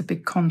obviously there's a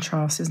big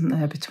contrast, isn't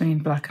there, between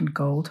black and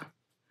gold.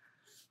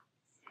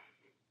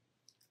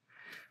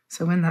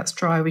 So when that's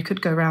dry, we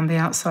could go around the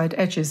outside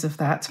edges of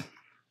that.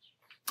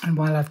 And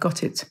while I've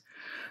got it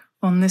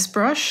on this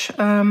brush,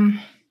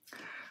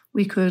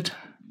 we could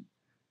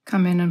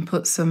come in and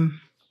put some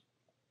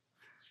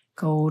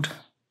gold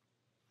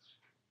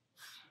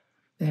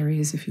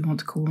berries, if you want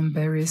to call them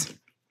berries,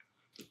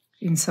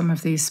 in some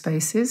of these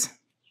spaces.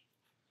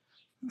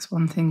 That's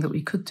one thing that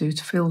we could do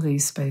to fill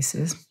these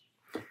spaces.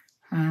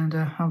 And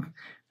I'll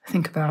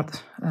think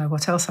about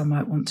what else I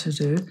might want to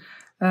do.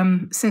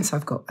 Since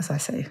I've got, as I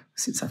say,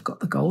 since I've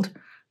got the gold,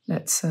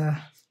 let's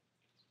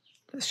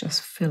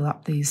just fill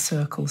up these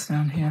circles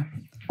down here.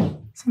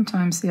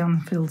 Sometimes the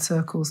unfilled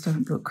circles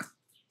don't look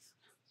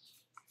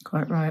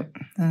quite right,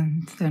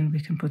 and then we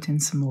can put in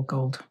some more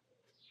gold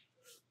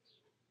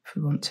if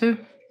we want to.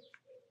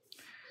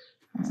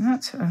 Like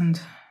that, and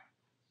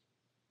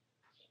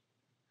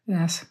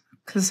yes,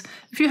 because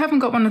if you haven't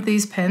got one of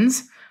these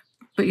pens,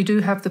 but you do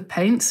have the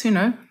paints, you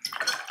know,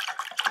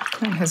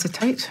 don't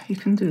hesitate, you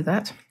can do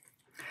that.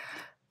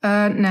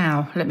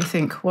 Now, let me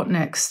think, what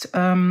next?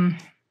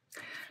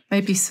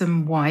 Maybe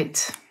some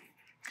white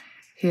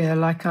here,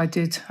 like I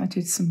did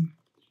some,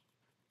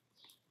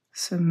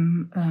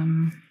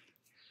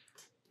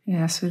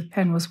 yeah, so the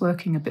pen was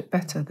working a bit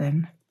better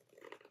then.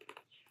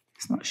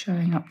 It's not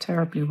showing up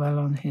terribly well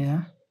on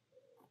here,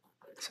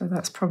 so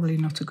that's probably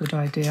not a good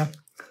idea.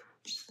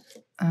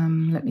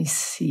 Let me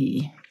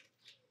see.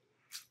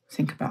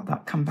 Think about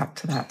that, come back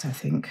to that, I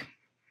think.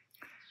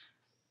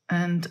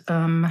 And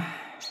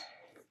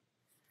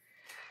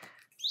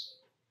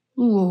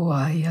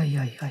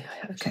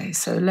okay,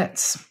 so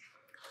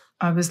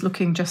I was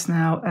looking just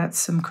now at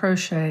some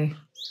crochet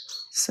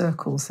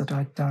circles that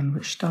I'd done,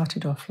 which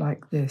started off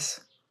like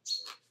this.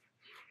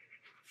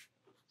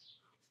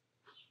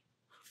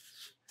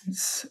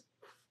 It's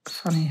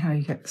funny how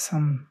you get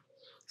some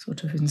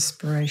sort of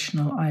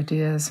inspirational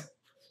ideas.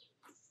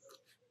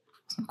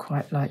 It's not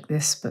quite like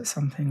this, but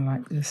something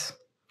like this.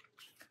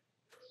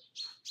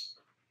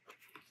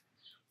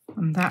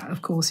 And that,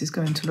 of course, is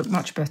going to look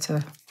much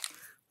better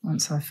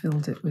once I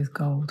filled it with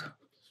gold.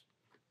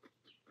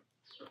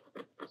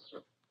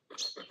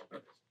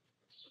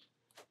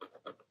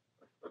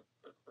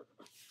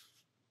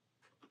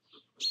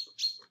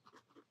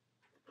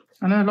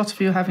 I know a lot of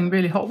you are having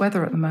really hot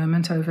weather at the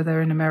moment over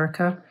there in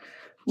America.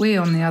 We,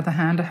 on the other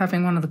hand, are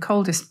having one of the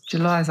coldest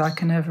Julys I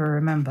can ever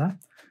remember,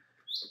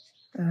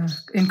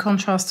 in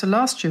contrast to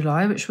last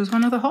July, which was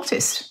one of the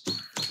hottest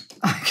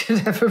I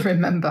could ever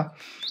remember.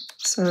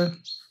 So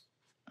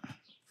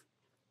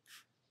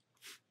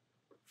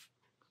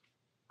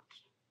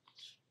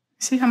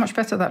see how much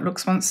better that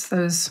looks once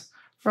those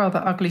rather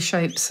ugly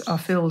shapes are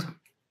filled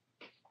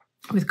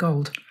with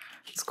gold.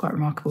 It's quite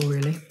remarkable,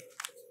 really.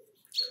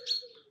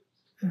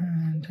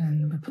 And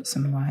then we'll put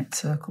some white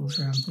circles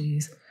around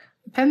these.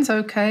 The pen's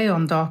okay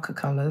on darker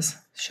colours,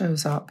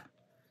 shows up.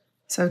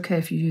 It's okay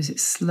if you use it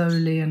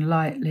slowly and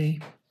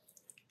lightly.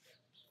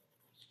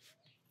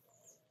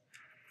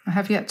 I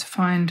have yet to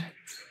find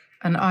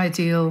an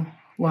ideal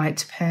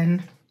white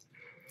pen.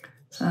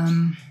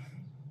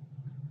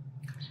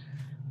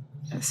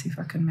 Let's see if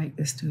I can make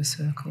this do a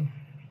circle.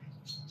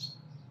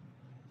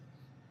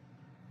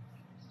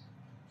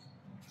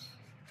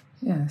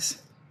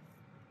 Yes.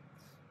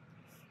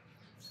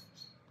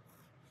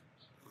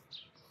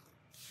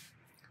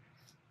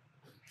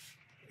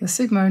 The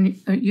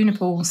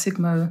Uniball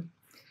Sigma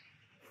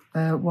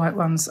white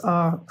ones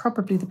are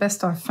probably the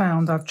best I've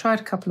found. I've tried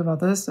a couple of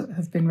others that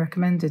have been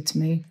recommended to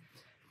me,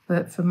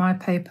 but for my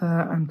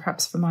paper and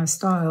perhaps for my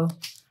style,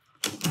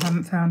 I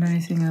haven't found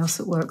anything else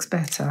that works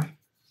better.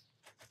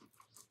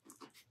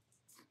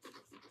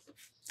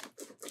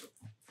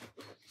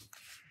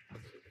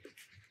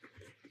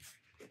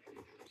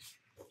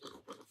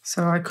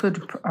 So I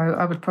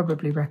would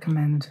probably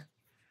recommend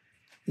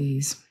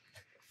these.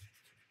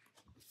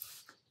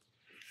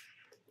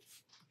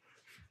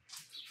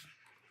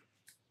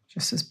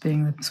 Just as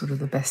being the sort of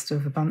the best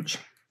of the bunch.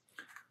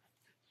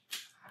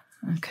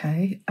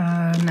 Okay,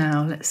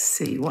 now let's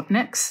see what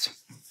next.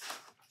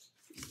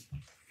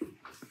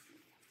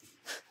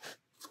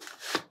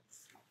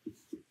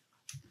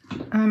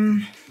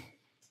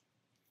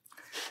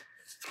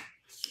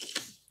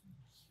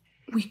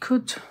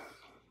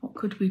 What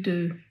could we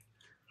do?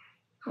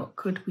 What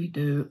could we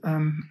do?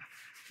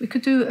 We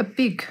could do a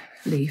big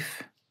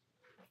leaf.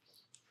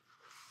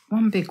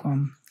 One big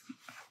one.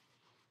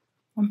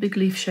 One big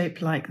leaf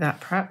shape like that,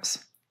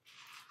 perhaps,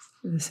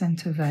 with a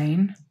centre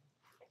vein.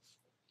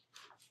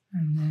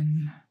 And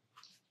then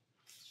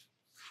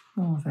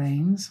more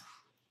veins.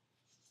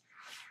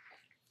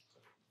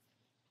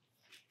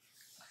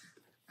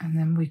 And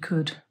then we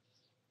could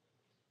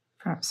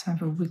perhaps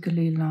have a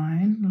wiggly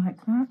line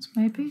like that,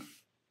 maybe.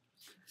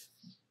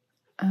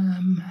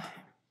 And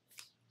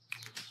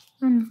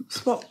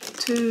swap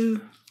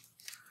to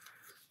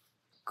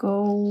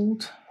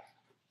gold.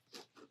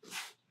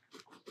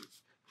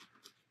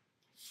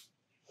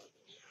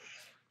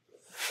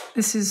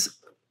 This is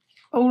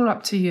all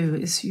up to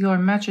you. Your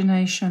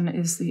imagination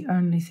is the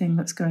only thing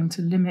that's going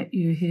to limit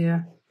you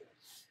here.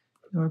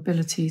 Your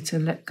ability to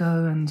let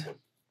go and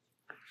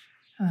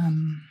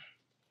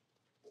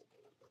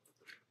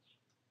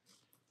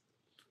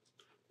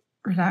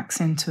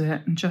relax into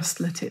it and just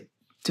let it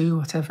do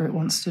whatever it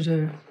wants to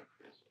do.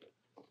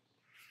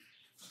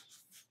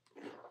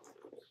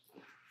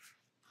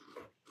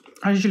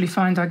 I usually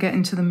find I get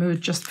into the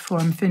mood just before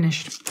I'm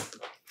finished.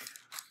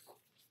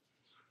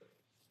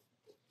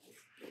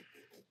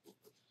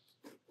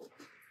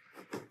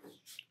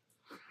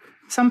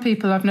 Some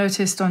people I've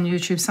noticed on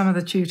YouTube, some of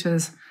the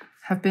tutors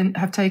have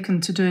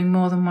taken to doing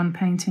more than one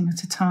painting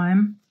at a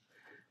time.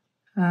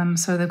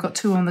 So they've got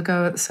two on the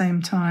go at the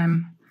same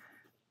time.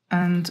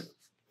 And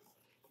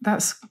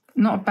that's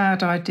not a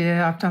bad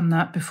idea. I've done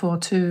that before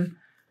too.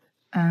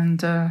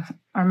 And I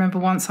remember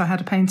once I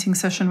had a painting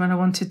session when I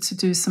wanted to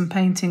do some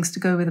paintings to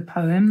go with a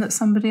poem that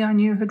somebody I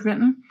knew had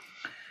written.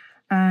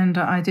 And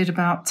I did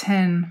about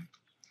 10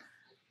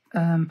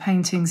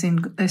 paintings.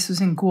 This was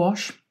in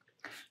gouache.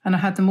 And I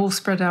had them all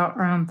spread out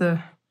around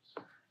the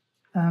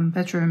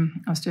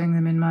bedroom. I was doing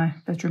them in my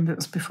bedroom. That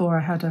was before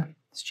I had a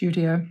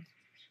studio.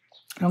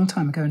 A long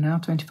time ago now,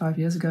 25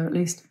 years ago at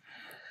least.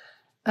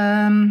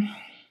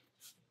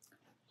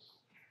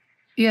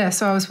 Yeah,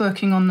 so I was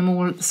working on them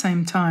all at the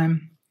same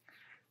time.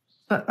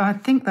 But I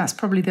think that's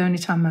probably the only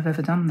time I've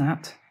ever done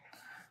that.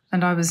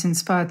 And I was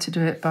inspired to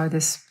do it by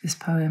this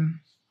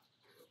poem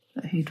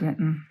that he'd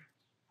written.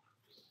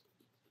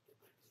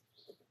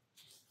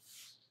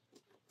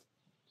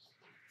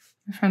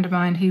 A friend of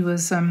mine, he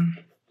was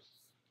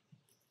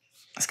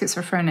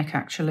schizophrenic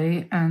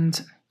actually,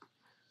 and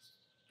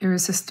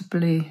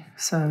irresistibly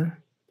so.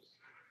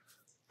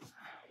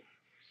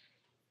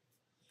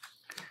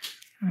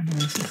 And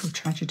those little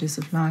tragedies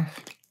of life.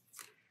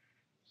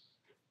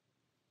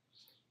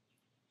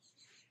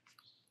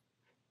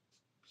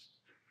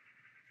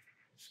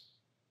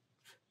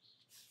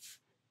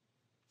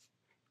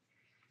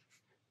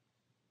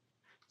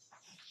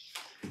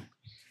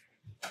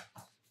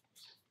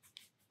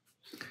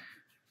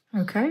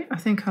 Okay, I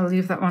think I'll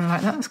leave that one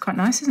like that. That's quite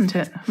nice, isn't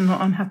it? I'm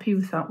not unhappy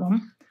with that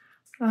one.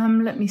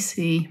 Let me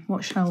see,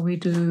 what shall we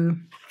do?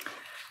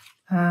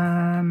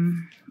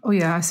 Oh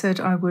yeah, I said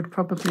I would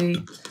probably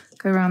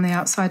go around the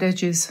outside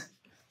edges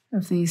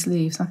of these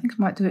leaves. I think I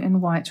might do it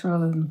in white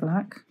rather than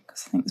black,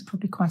 because I think there's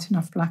probably quite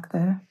enough black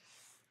there.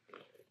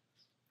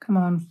 Come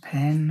on,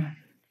 pen.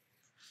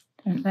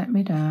 Don't let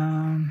me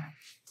down.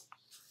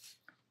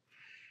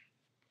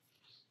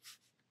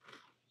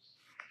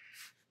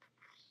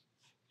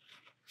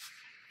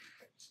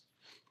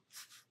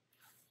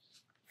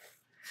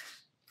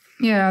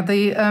 Yeah,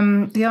 the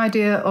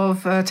idea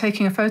of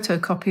taking a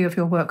photocopy of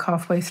your work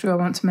halfway through, I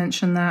want to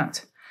mention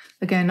that.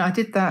 Again, I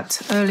did that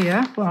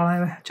earlier while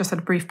I just had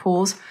a brief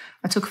pause.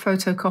 I took a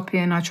photocopy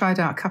and I tried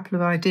out a couple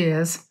of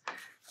ideas,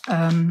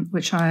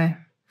 which I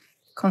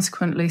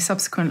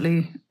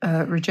subsequently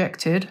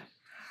rejected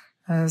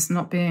as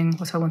not being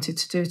what I wanted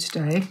to do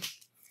today.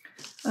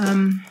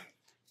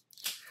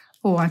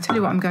 Oh, I tell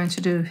you what I'm going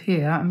to do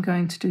here. I'm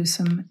going to do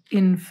some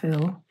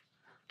infill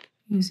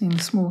using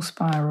small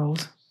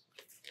spirals.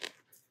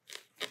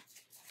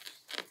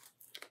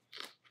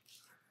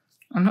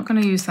 I'm not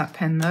going to use that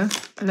pen though.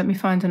 Let me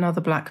find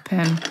another black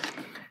pen,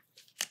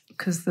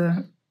 because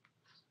I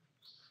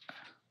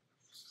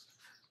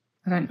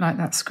don't like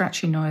that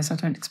scratchy noise. I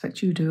don't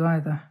expect you do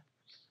either.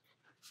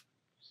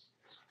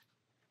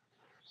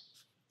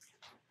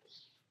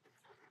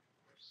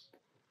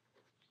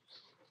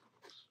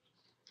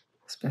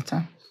 It's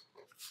better.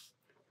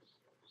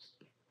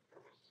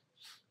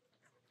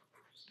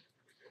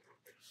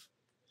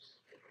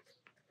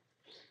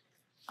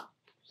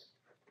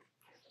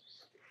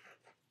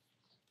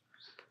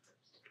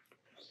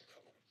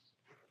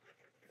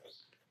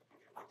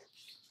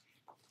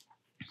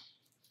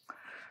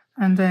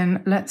 And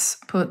then let's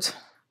put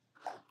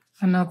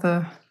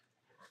another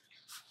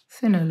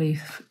thinner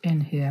leaf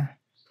in here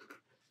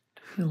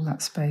to fill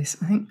that space.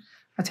 I think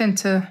I tend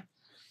to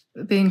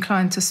be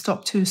inclined to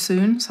stop too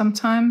soon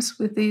sometimes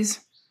with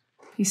these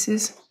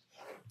pieces.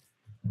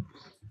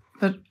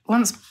 But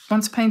once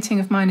a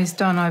painting of mine is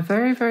done, I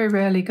very, very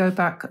rarely go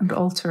back and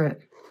alter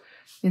it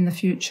in the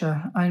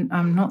future.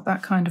 I'm not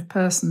that kind of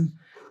person.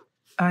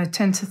 I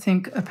tend to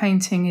think a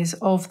painting is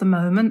of the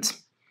moment,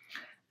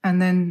 and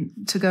then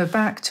to go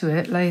back to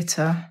it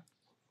later,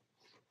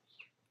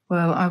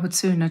 well, I would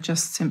sooner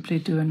just simply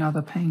do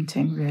another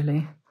painting,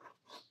 really.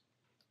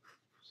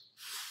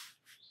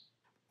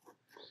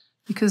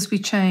 Because we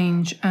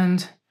change,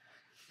 and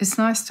it's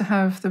nice to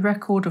have the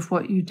record of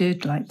what you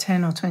did like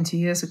 10 or 20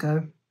 years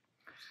ago.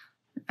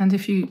 And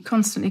if you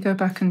constantly go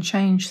back and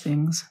change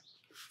things,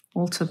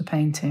 alter the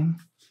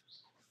painting,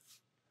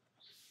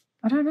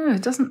 I don't know,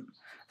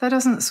 that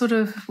doesn't sort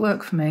of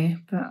work for me,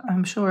 but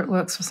I'm sure it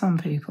works for some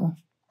people.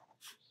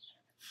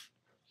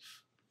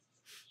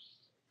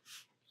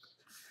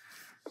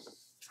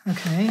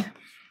 Okay,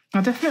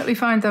 I definitely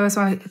find though as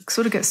I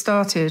sort of get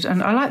started,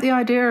 and I like the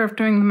idea of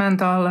doing the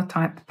mandala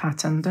type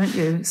pattern, don't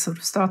you? Sort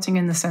of starting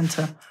in the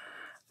center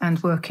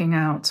and working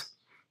out.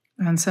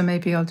 And so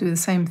maybe I'll do the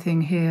same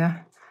thing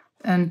here.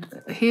 And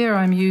here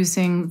I'm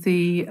using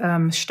the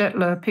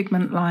Stettler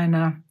pigment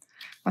liner.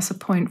 That's a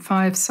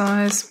 0.5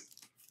 size.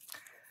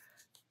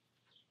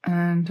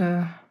 And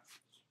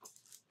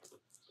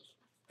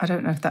I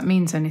don't know if that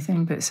means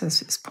anything, but it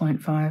says it's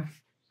 0.5.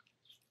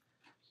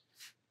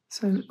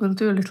 So we'll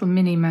do a little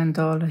mini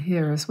mandala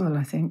here as well,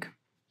 I think.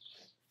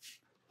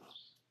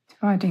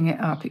 Dividing it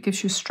up, it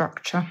gives you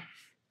structure,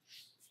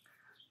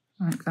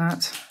 like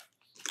that.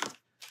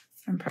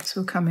 And perhaps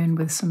we'll come in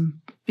with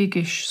some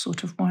biggish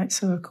sort of white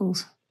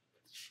circles.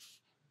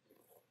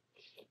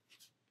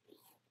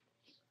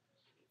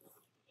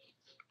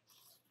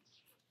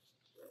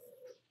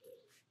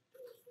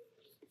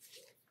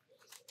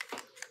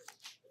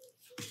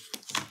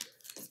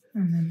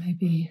 And then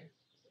maybe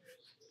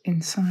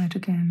inside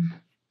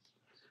again.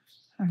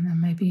 And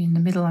then maybe in the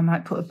middle I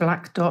might put a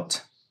black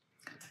dot.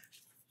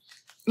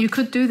 You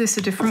could do this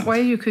a different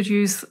way. You could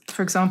use,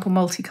 for example,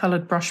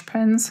 multicolored brush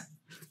pens.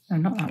 No,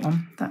 not that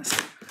one. That's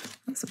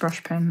the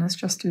brush pen. Let's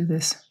just do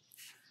this.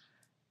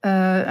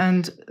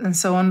 And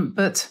so on.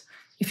 But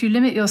if you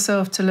limit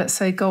yourself to, let's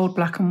say, gold,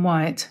 black and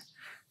white,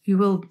 you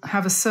will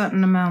have a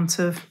certain amount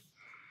of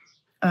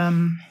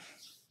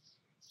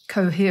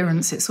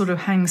coherence. It sort of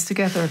hangs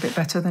together a bit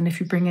better than if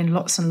you bring in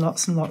lots and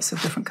lots and lots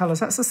of different colours.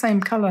 That's the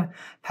same colour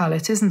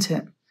palette, isn't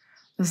it,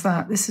 as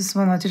that? This is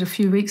one I did a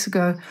few weeks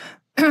ago.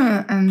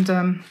 And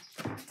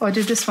I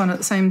did this one at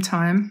the same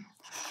time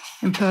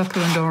in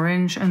purple and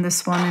orange, and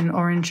this one in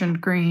orange and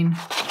green,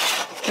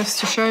 just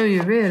to show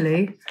you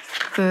really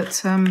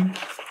that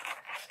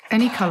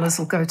any colours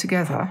will go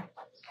together.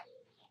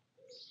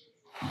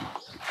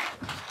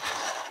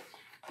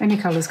 Any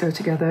colours go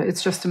together.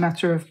 It's just a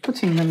matter of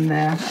putting them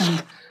there.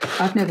 And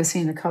I've never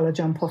seen a colour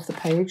jump off the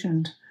page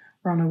and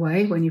run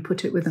away when you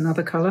put it with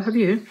another colour. Have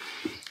you?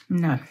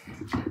 No.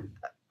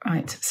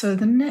 Right. So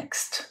the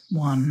next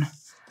one.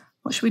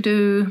 What should we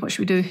do? What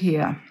should we do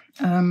here?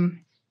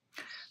 I'm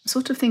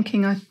sort of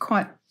thinking I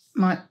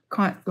might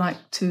quite like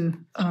to.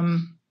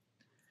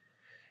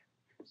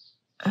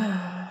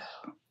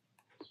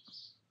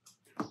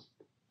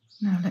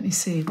 Now let me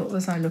see. What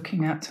was I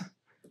looking at?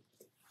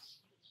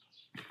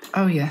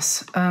 Oh,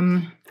 yes.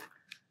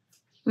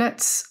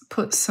 Let's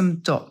put some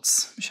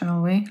dots,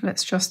 shall we?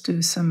 Let's just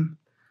do some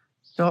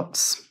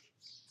dots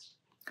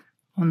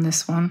on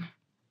this one.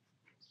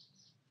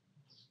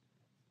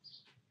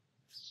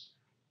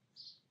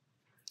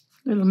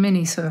 Little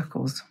mini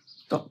circles,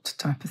 dot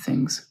type of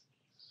things.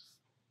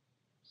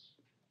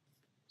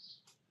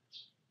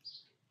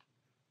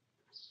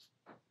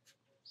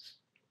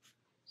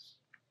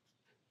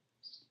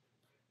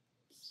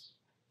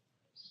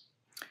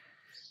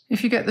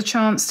 If you get the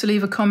chance to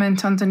leave a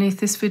comment underneath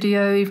this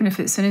video, even if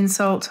it's an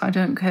insult, I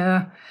don't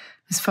care.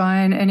 It's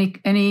fine.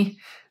 Any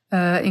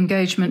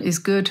engagement is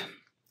good.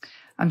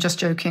 I'm just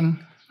joking.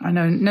 I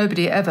know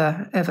nobody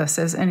ever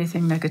says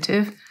anything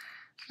negative.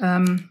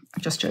 I'm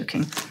just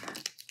joking.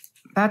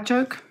 Bad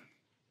joke?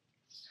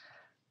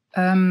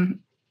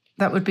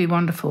 That would be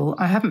wonderful.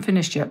 I haven't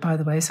finished yet, by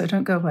the way, so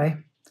don't go away.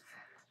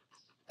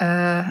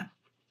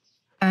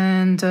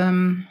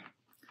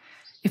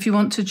 If you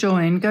want to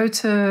join, go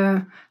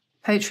to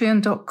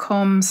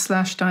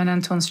patreon.com/Diane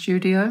Antone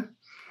Studio,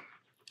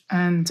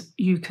 and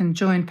you can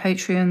join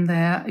Patreon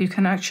there. You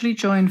can actually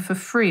join for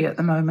free at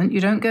the moment. You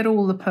don't get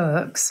all the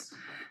perks,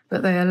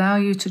 but they allow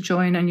you to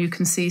join, and you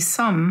can see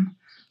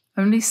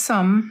only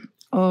some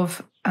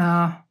of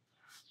our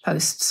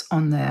posts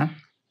on there.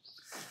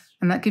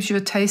 And that gives you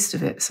a taste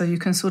of it, so you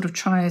can sort of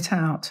try it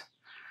out.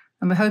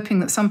 And we're hoping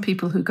that some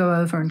people who go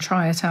over and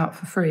try it out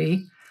for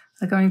free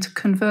are going to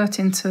convert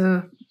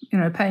into,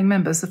 paying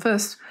members. The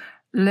first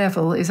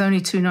level is only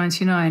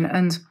 $2.99,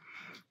 and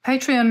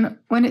Patreon,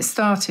 when it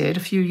started a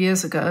few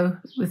years ago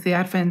with the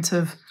advent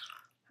of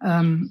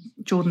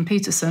Jordan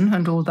Peterson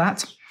and all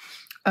that,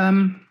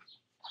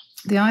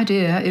 the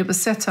idea, it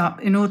was set up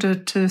in order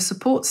to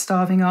support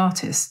starving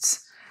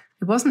artists.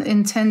 It wasn't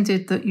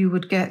intended that you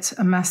would get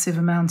a massive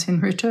amount in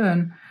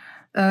return,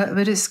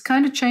 but it's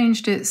kind of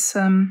changed its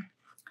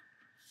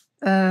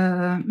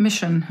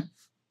mission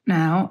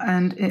now,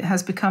 and it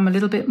has become a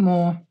little bit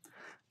more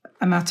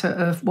a matter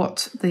of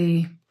what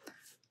the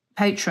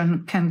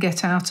patron can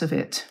get out of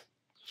it,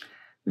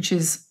 which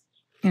is,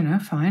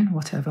 fine,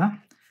 whatever.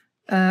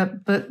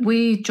 But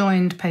we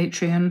joined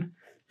Patreon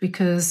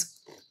because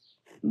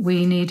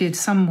we needed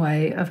some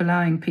way of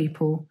allowing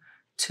people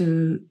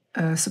to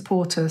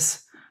support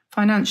us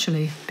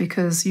financially,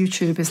 because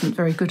YouTube isn't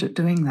very good at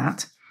doing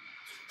that.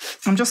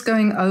 I'm just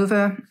going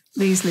over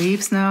these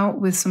leaves now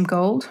with some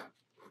gold,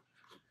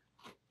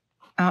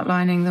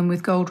 outlining them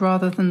with gold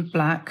rather than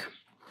black,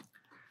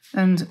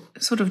 and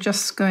sort of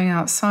just going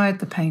outside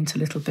the paint a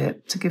little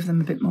bit to give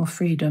them a bit more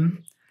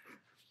freedom.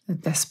 They're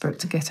desperate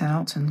to get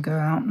out and go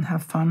out and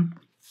have fun.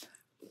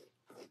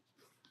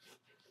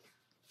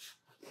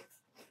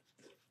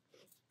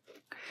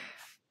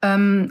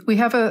 We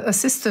have a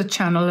sister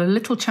channel, a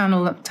little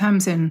channel that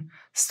Tamsin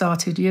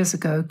started years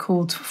ago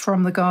called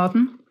From the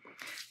Garden,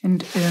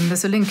 and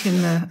there's a link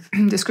in the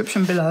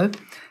description below.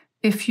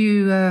 If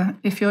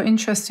you're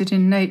interested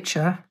in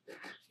nature,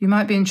 you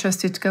might be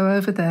interested to go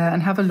over there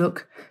and have a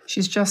look.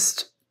 She's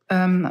just,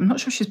 I'm not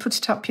sure she's put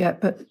it up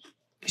yet, but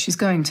she's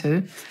going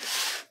to.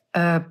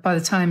 By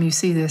the time you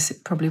see this,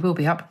 it probably will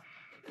be up.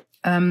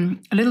 A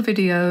little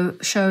video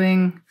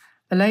showing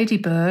a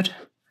ladybird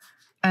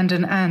and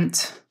an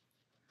ant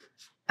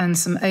and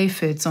some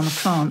aphids on a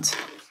plant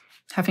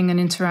having an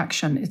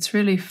interaction. It's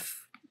really,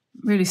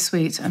 really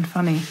sweet and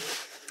funny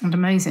and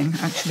amazing,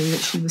 actually, that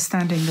she was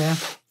standing there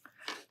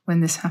when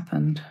this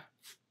happened.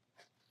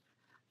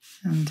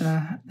 And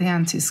the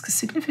ant is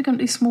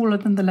significantly smaller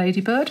than the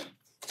ladybird,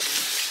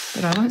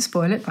 but I won't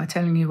spoil it by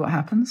telling you what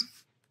happens.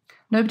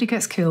 Nobody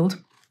gets killed,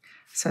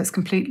 so it's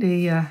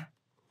completely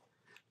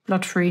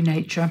blood-free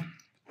nature.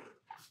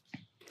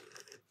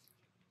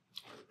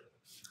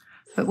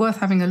 But worth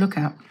having a look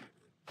at.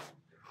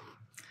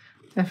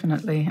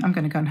 Definitely. I'm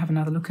going to go and have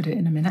another look at it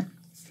in a minute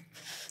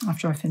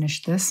after I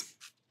finish this.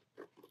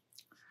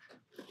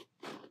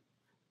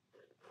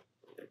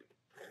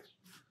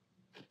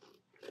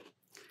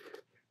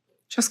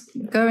 Just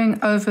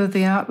going over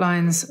the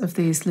outlines of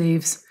these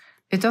leaves,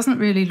 it doesn't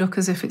really look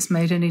as if it's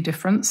made any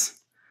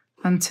difference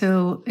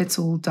until it's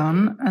all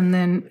done, and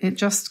then it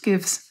just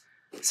gives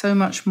so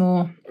much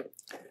more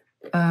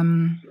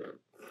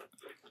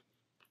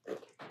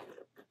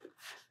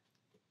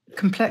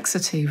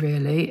complexity,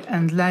 really,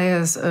 and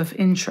layers of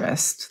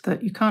interest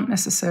that you can't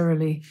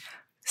necessarily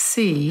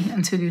see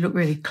until you look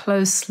really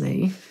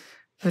closely,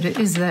 but it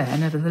is there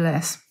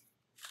nevertheless.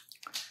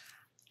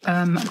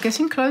 I'm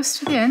getting close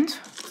to the end.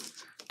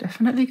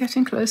 Definitely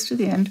getting close to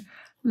the end.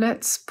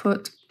 let's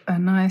put a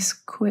nice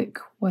quick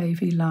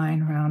wavy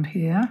line around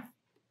here.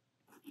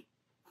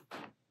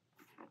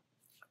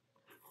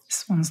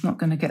 This one's not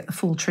going to get the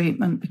full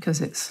treatment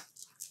because it's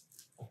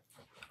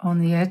on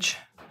the edge.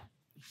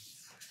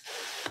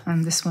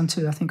 And this one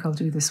too, I think I'll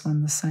do this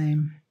one the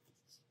same.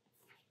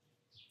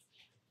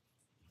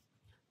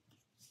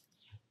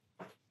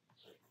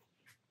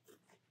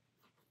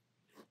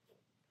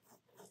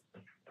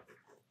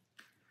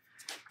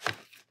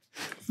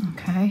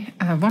 Okay,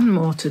 one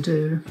more to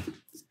do.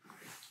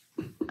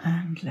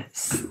 And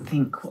let's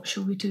think, what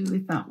shall we do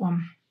with that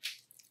one?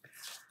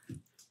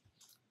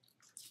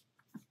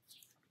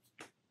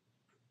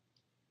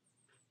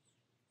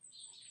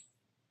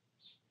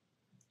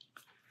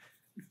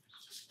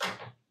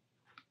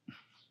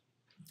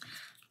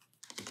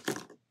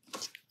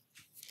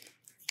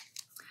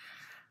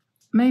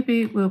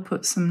 Maybe we'll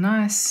put some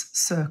nice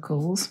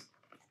circles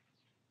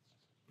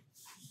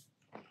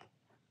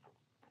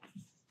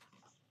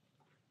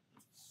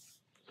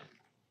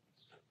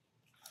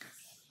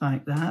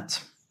like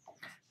that,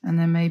 and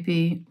then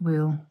maybe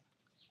we'll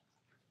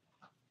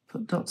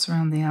put dots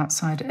around the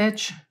outside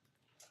edge.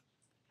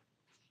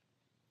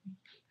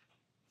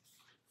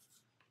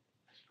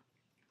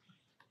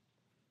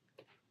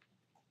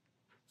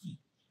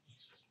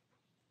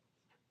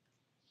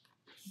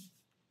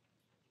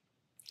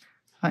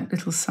 Like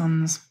little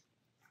suns.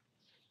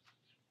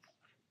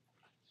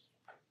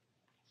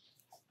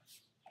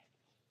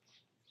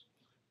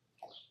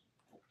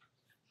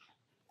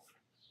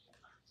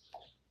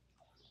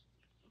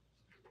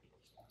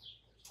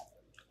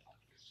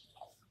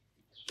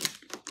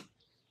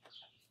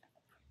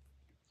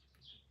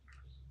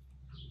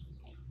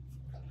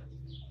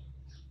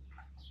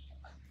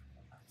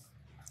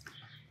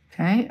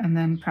 Okay, and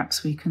then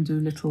perhaps we can do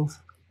little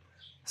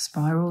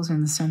spirals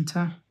in the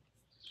center,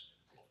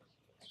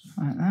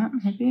 like that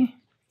maybe.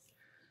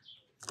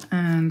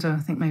 And I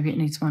think maybe it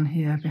needs one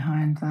here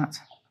behind that.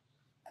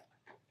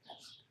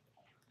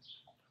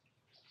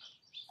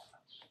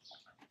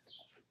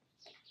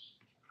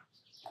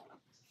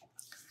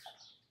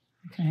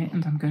 Okay,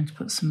 and I'm going to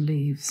put some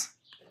leaves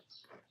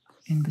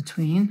in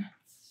between.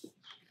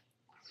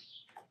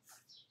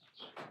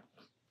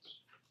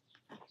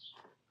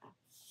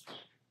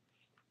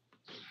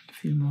 A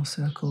few more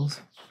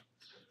circles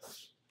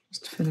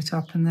just to fill it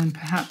up, and then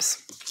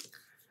perhaps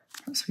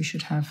we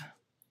should have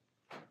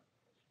a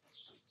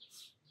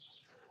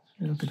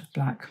little bit of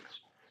black.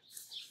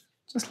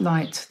 Just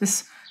light.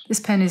 This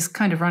pen is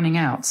kind of running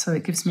out, so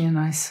it gives me a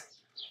nice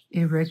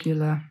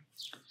irregular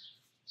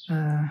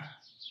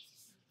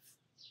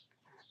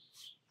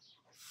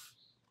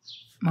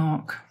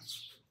mark.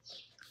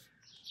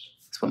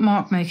 It's what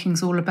mark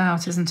making's all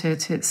about, isn't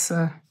it? It's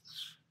a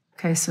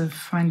case of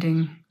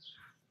finding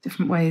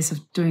different ways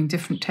of doing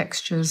different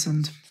textures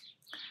and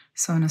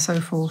so on and so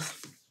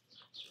forth.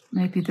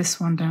 Maybe this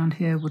one down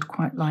here would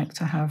quite like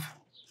to have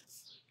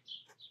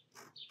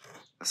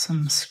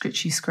some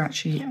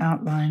scratchy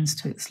outlines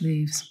to its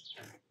leaves.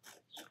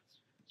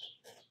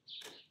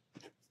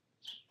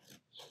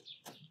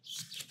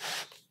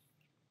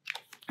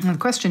 Now the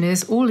question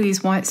is, all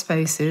these white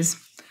spaces,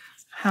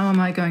 how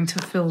am I going to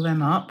fill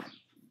them up?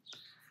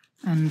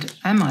 And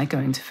am I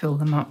going to fill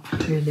them up,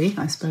 really,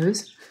 I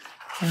suppose?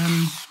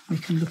 We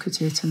can look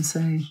at it and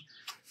say,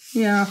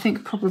 yeah, I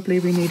think probably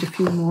we need a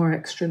few more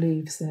extra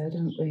leaves there,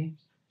 don't we?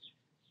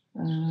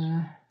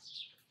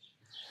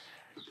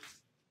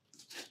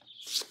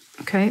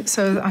 Okay,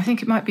 so I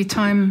think it might be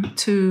time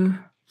to...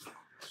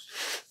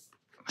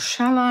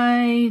 Shall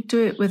I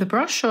do it with a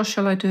brush or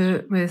shall I do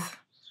it with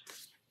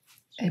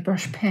a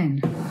brush pen?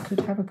 I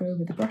could have a go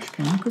with a brush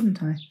pen,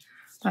 couldn't I?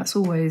 That's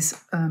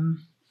always an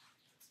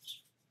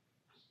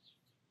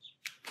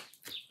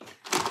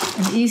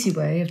easy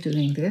way of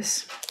doing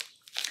this.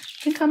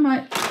 I think I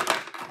might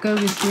go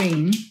with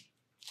green.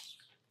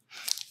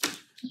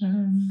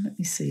 Let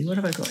me see, what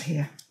have I got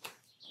here?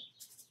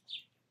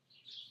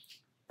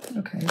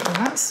 Okay,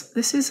 well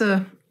this is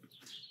a,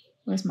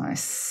 where's my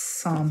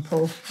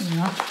sample?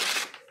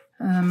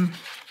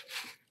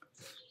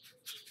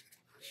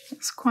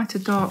 It's quite a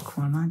dark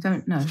one, I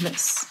don't know,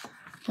 let's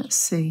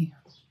see.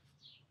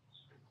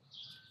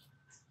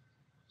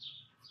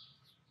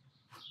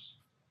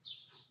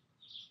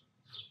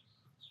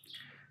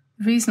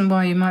 The reason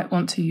why you might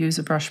want to use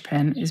a brush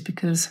pen is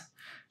because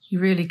you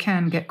really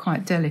can get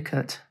quite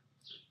delicate,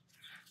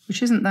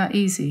 which isn't that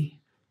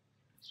easy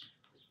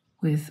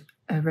with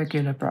a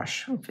regular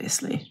brush,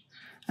 obviously.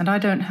 And I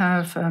don't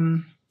have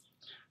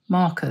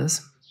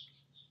markers.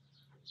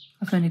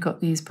 I've only got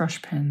these brush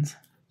pens.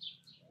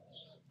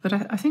 But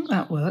I think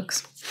that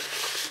works.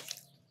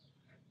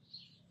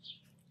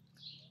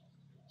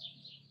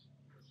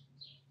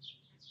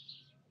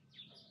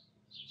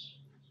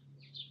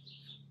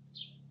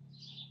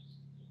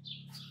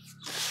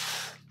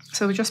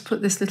 So we just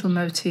put this little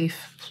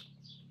motif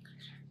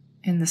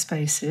in the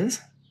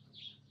spaces.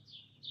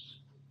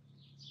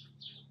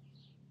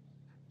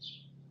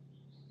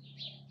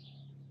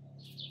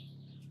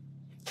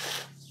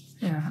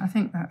 Yeah, I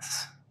think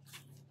that's...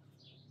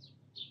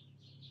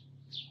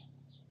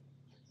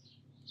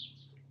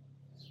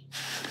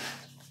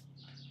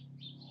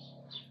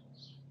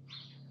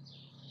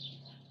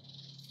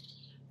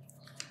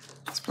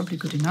 That's probably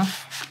good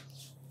enough.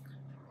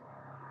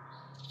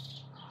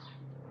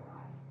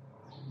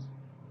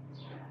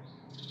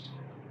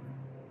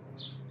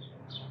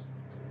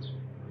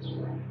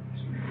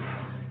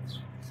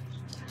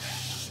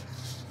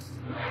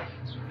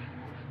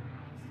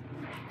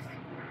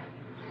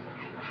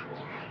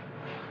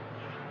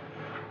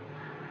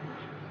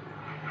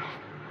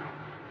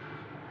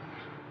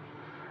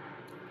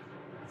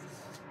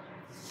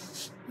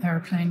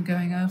 Aeroplane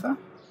going over.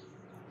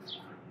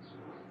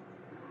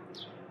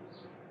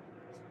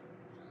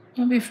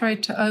 Don't be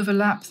afraid to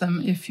overlap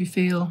them if you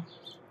feel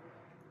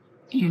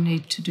you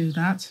need to do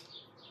that.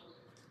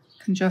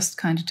 You can just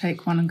kind of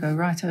take one and go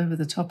right over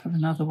the top of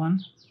another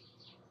one.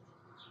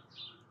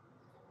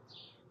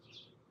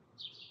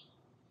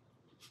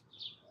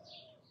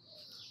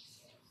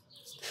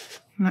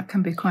 And that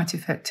can be quite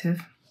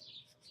effective.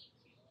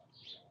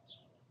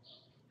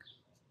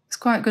 It's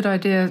quite a good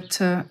idea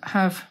to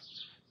have,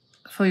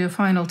 for your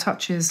final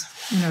touches,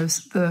 you know,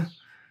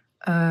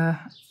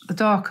 the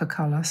darker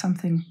colour,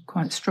 something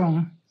quite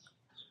strong.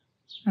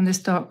 And this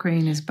dark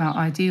green is about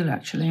ideal,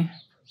 actually.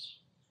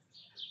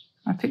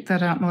 I picked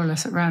that out more or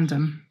less at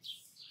random,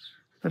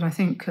 but I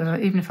think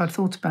even if I'd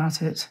thought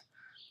about it,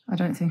 I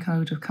don't think I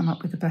would have come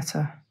up with a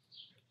better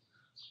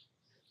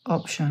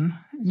option.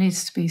 It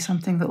needs to be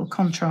something that will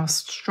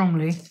contrast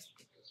strongly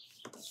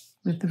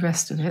with the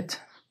rest of it.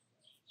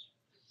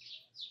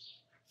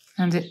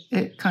 And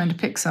it kind of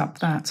picks up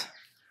that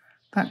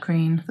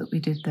green that we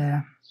did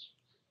there.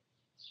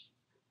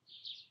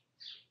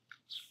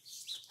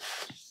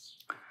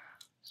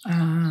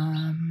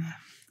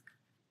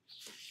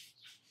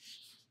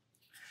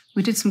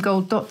 We did some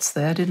gold dots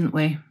there, didn't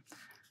we?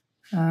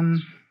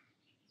 Might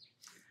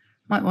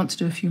want to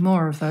do a few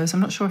more of those. I'm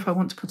not sure if I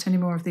want to put any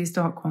more of these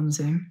dark ones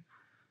in.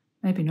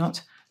 Maybe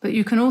not. But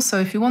you can also,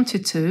 if you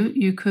wanted to,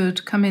 you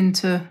could come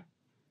into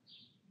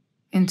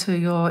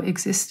your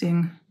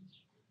existing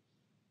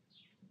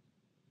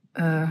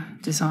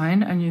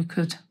design, and you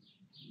could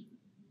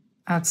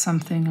add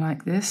something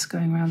like this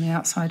going around the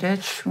outside edge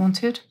if you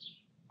wanted.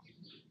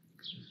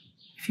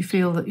 If you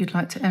feel that you'd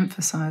like to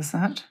emphasize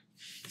that.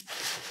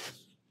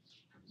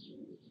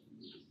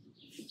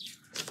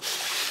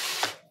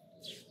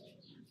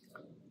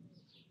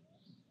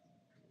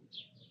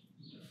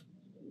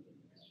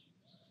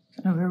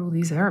 I don't know where all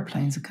these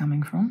aeroplanes are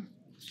coming from.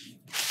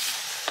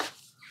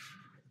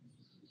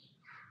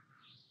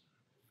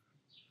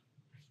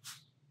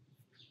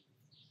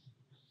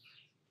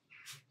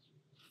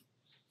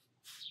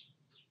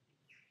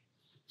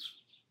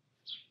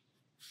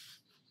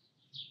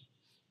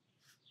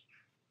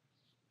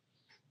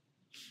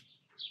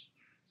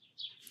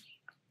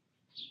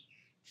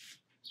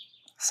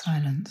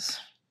 Silence.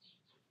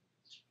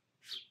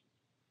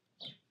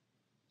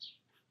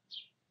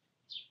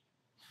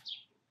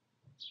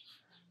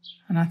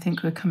 And I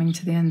think we're coming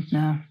to the end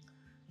now.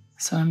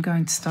 So I'm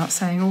going to start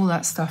saying all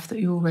that stuff that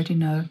you already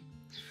know.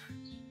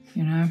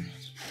 You know,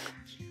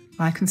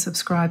 like and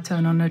subscribe,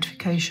 turn on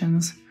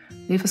notifications,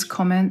 leave us a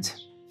comment,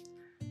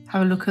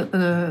 have a look at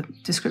the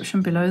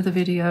description below the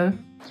video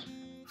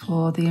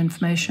for the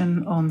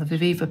information on the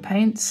Viviva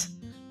paints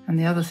and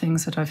the other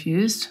things that I've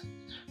used.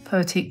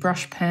 Poetique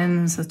brush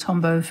pens, the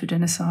Tombow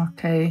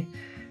Fudenisake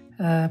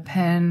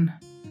pen,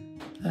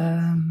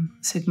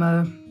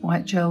 Sigma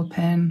white gel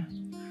pen,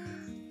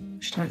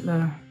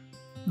 Staedtler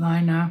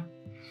liner,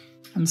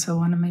 and so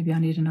on. And maybe I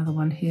need another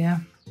one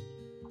here.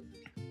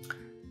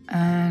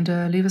 And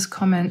leave us a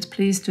comment.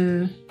 Please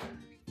do.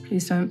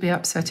 Please don't be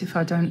upset if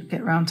I don't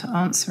get round to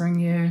answering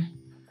you.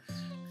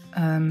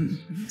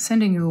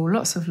 Sending you all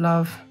lots of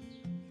love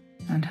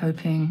and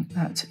hoping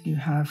that you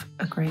have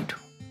a great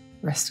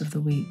rest of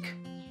the week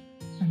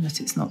and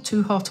that it's not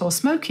too hot or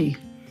smoky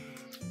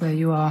where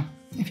you are.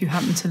 If you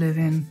happen to live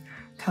in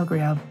Calgary,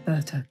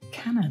 Alberta,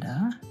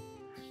 Canada,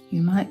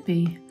 you might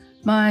be.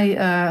 My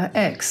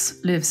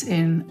ex lives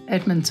in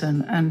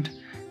Edmonton, and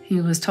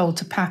he was told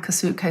to pack a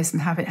suitcase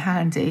and have it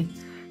handy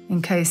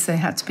in case they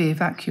had to be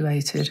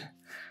evacuated.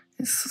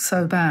 It's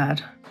so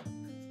bad.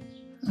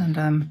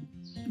 And,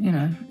 you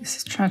know, this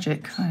is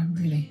tragic. I'm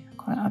really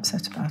quite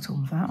upset about all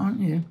of that, aren't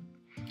you?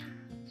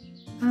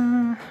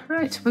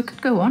 Right, we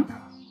could go on.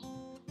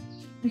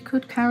 We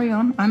could carry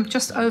on. I'm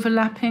just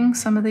overlapping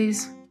some of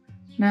these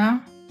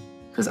now,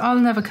 because I'll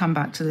never come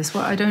back to this.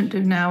 What I don't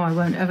do now, I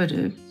won't ever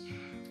do.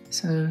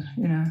 So,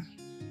 you know.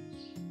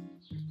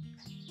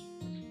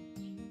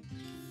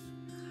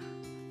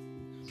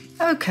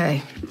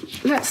 Okay,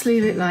 let's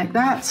leave it like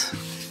that.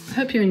 I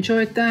hope you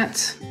enjoyed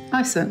that.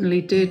 I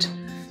certainly did.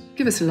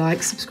 Give us a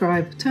like,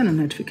 subscribe, turn on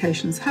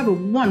notifications. Have a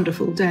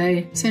wonderful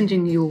day.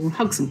 Sending you all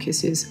hugs and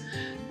kisses.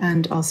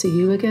 And I'll see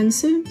you again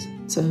soon.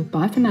 So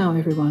bye for now,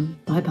 everyone.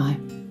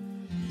 Bye-bye.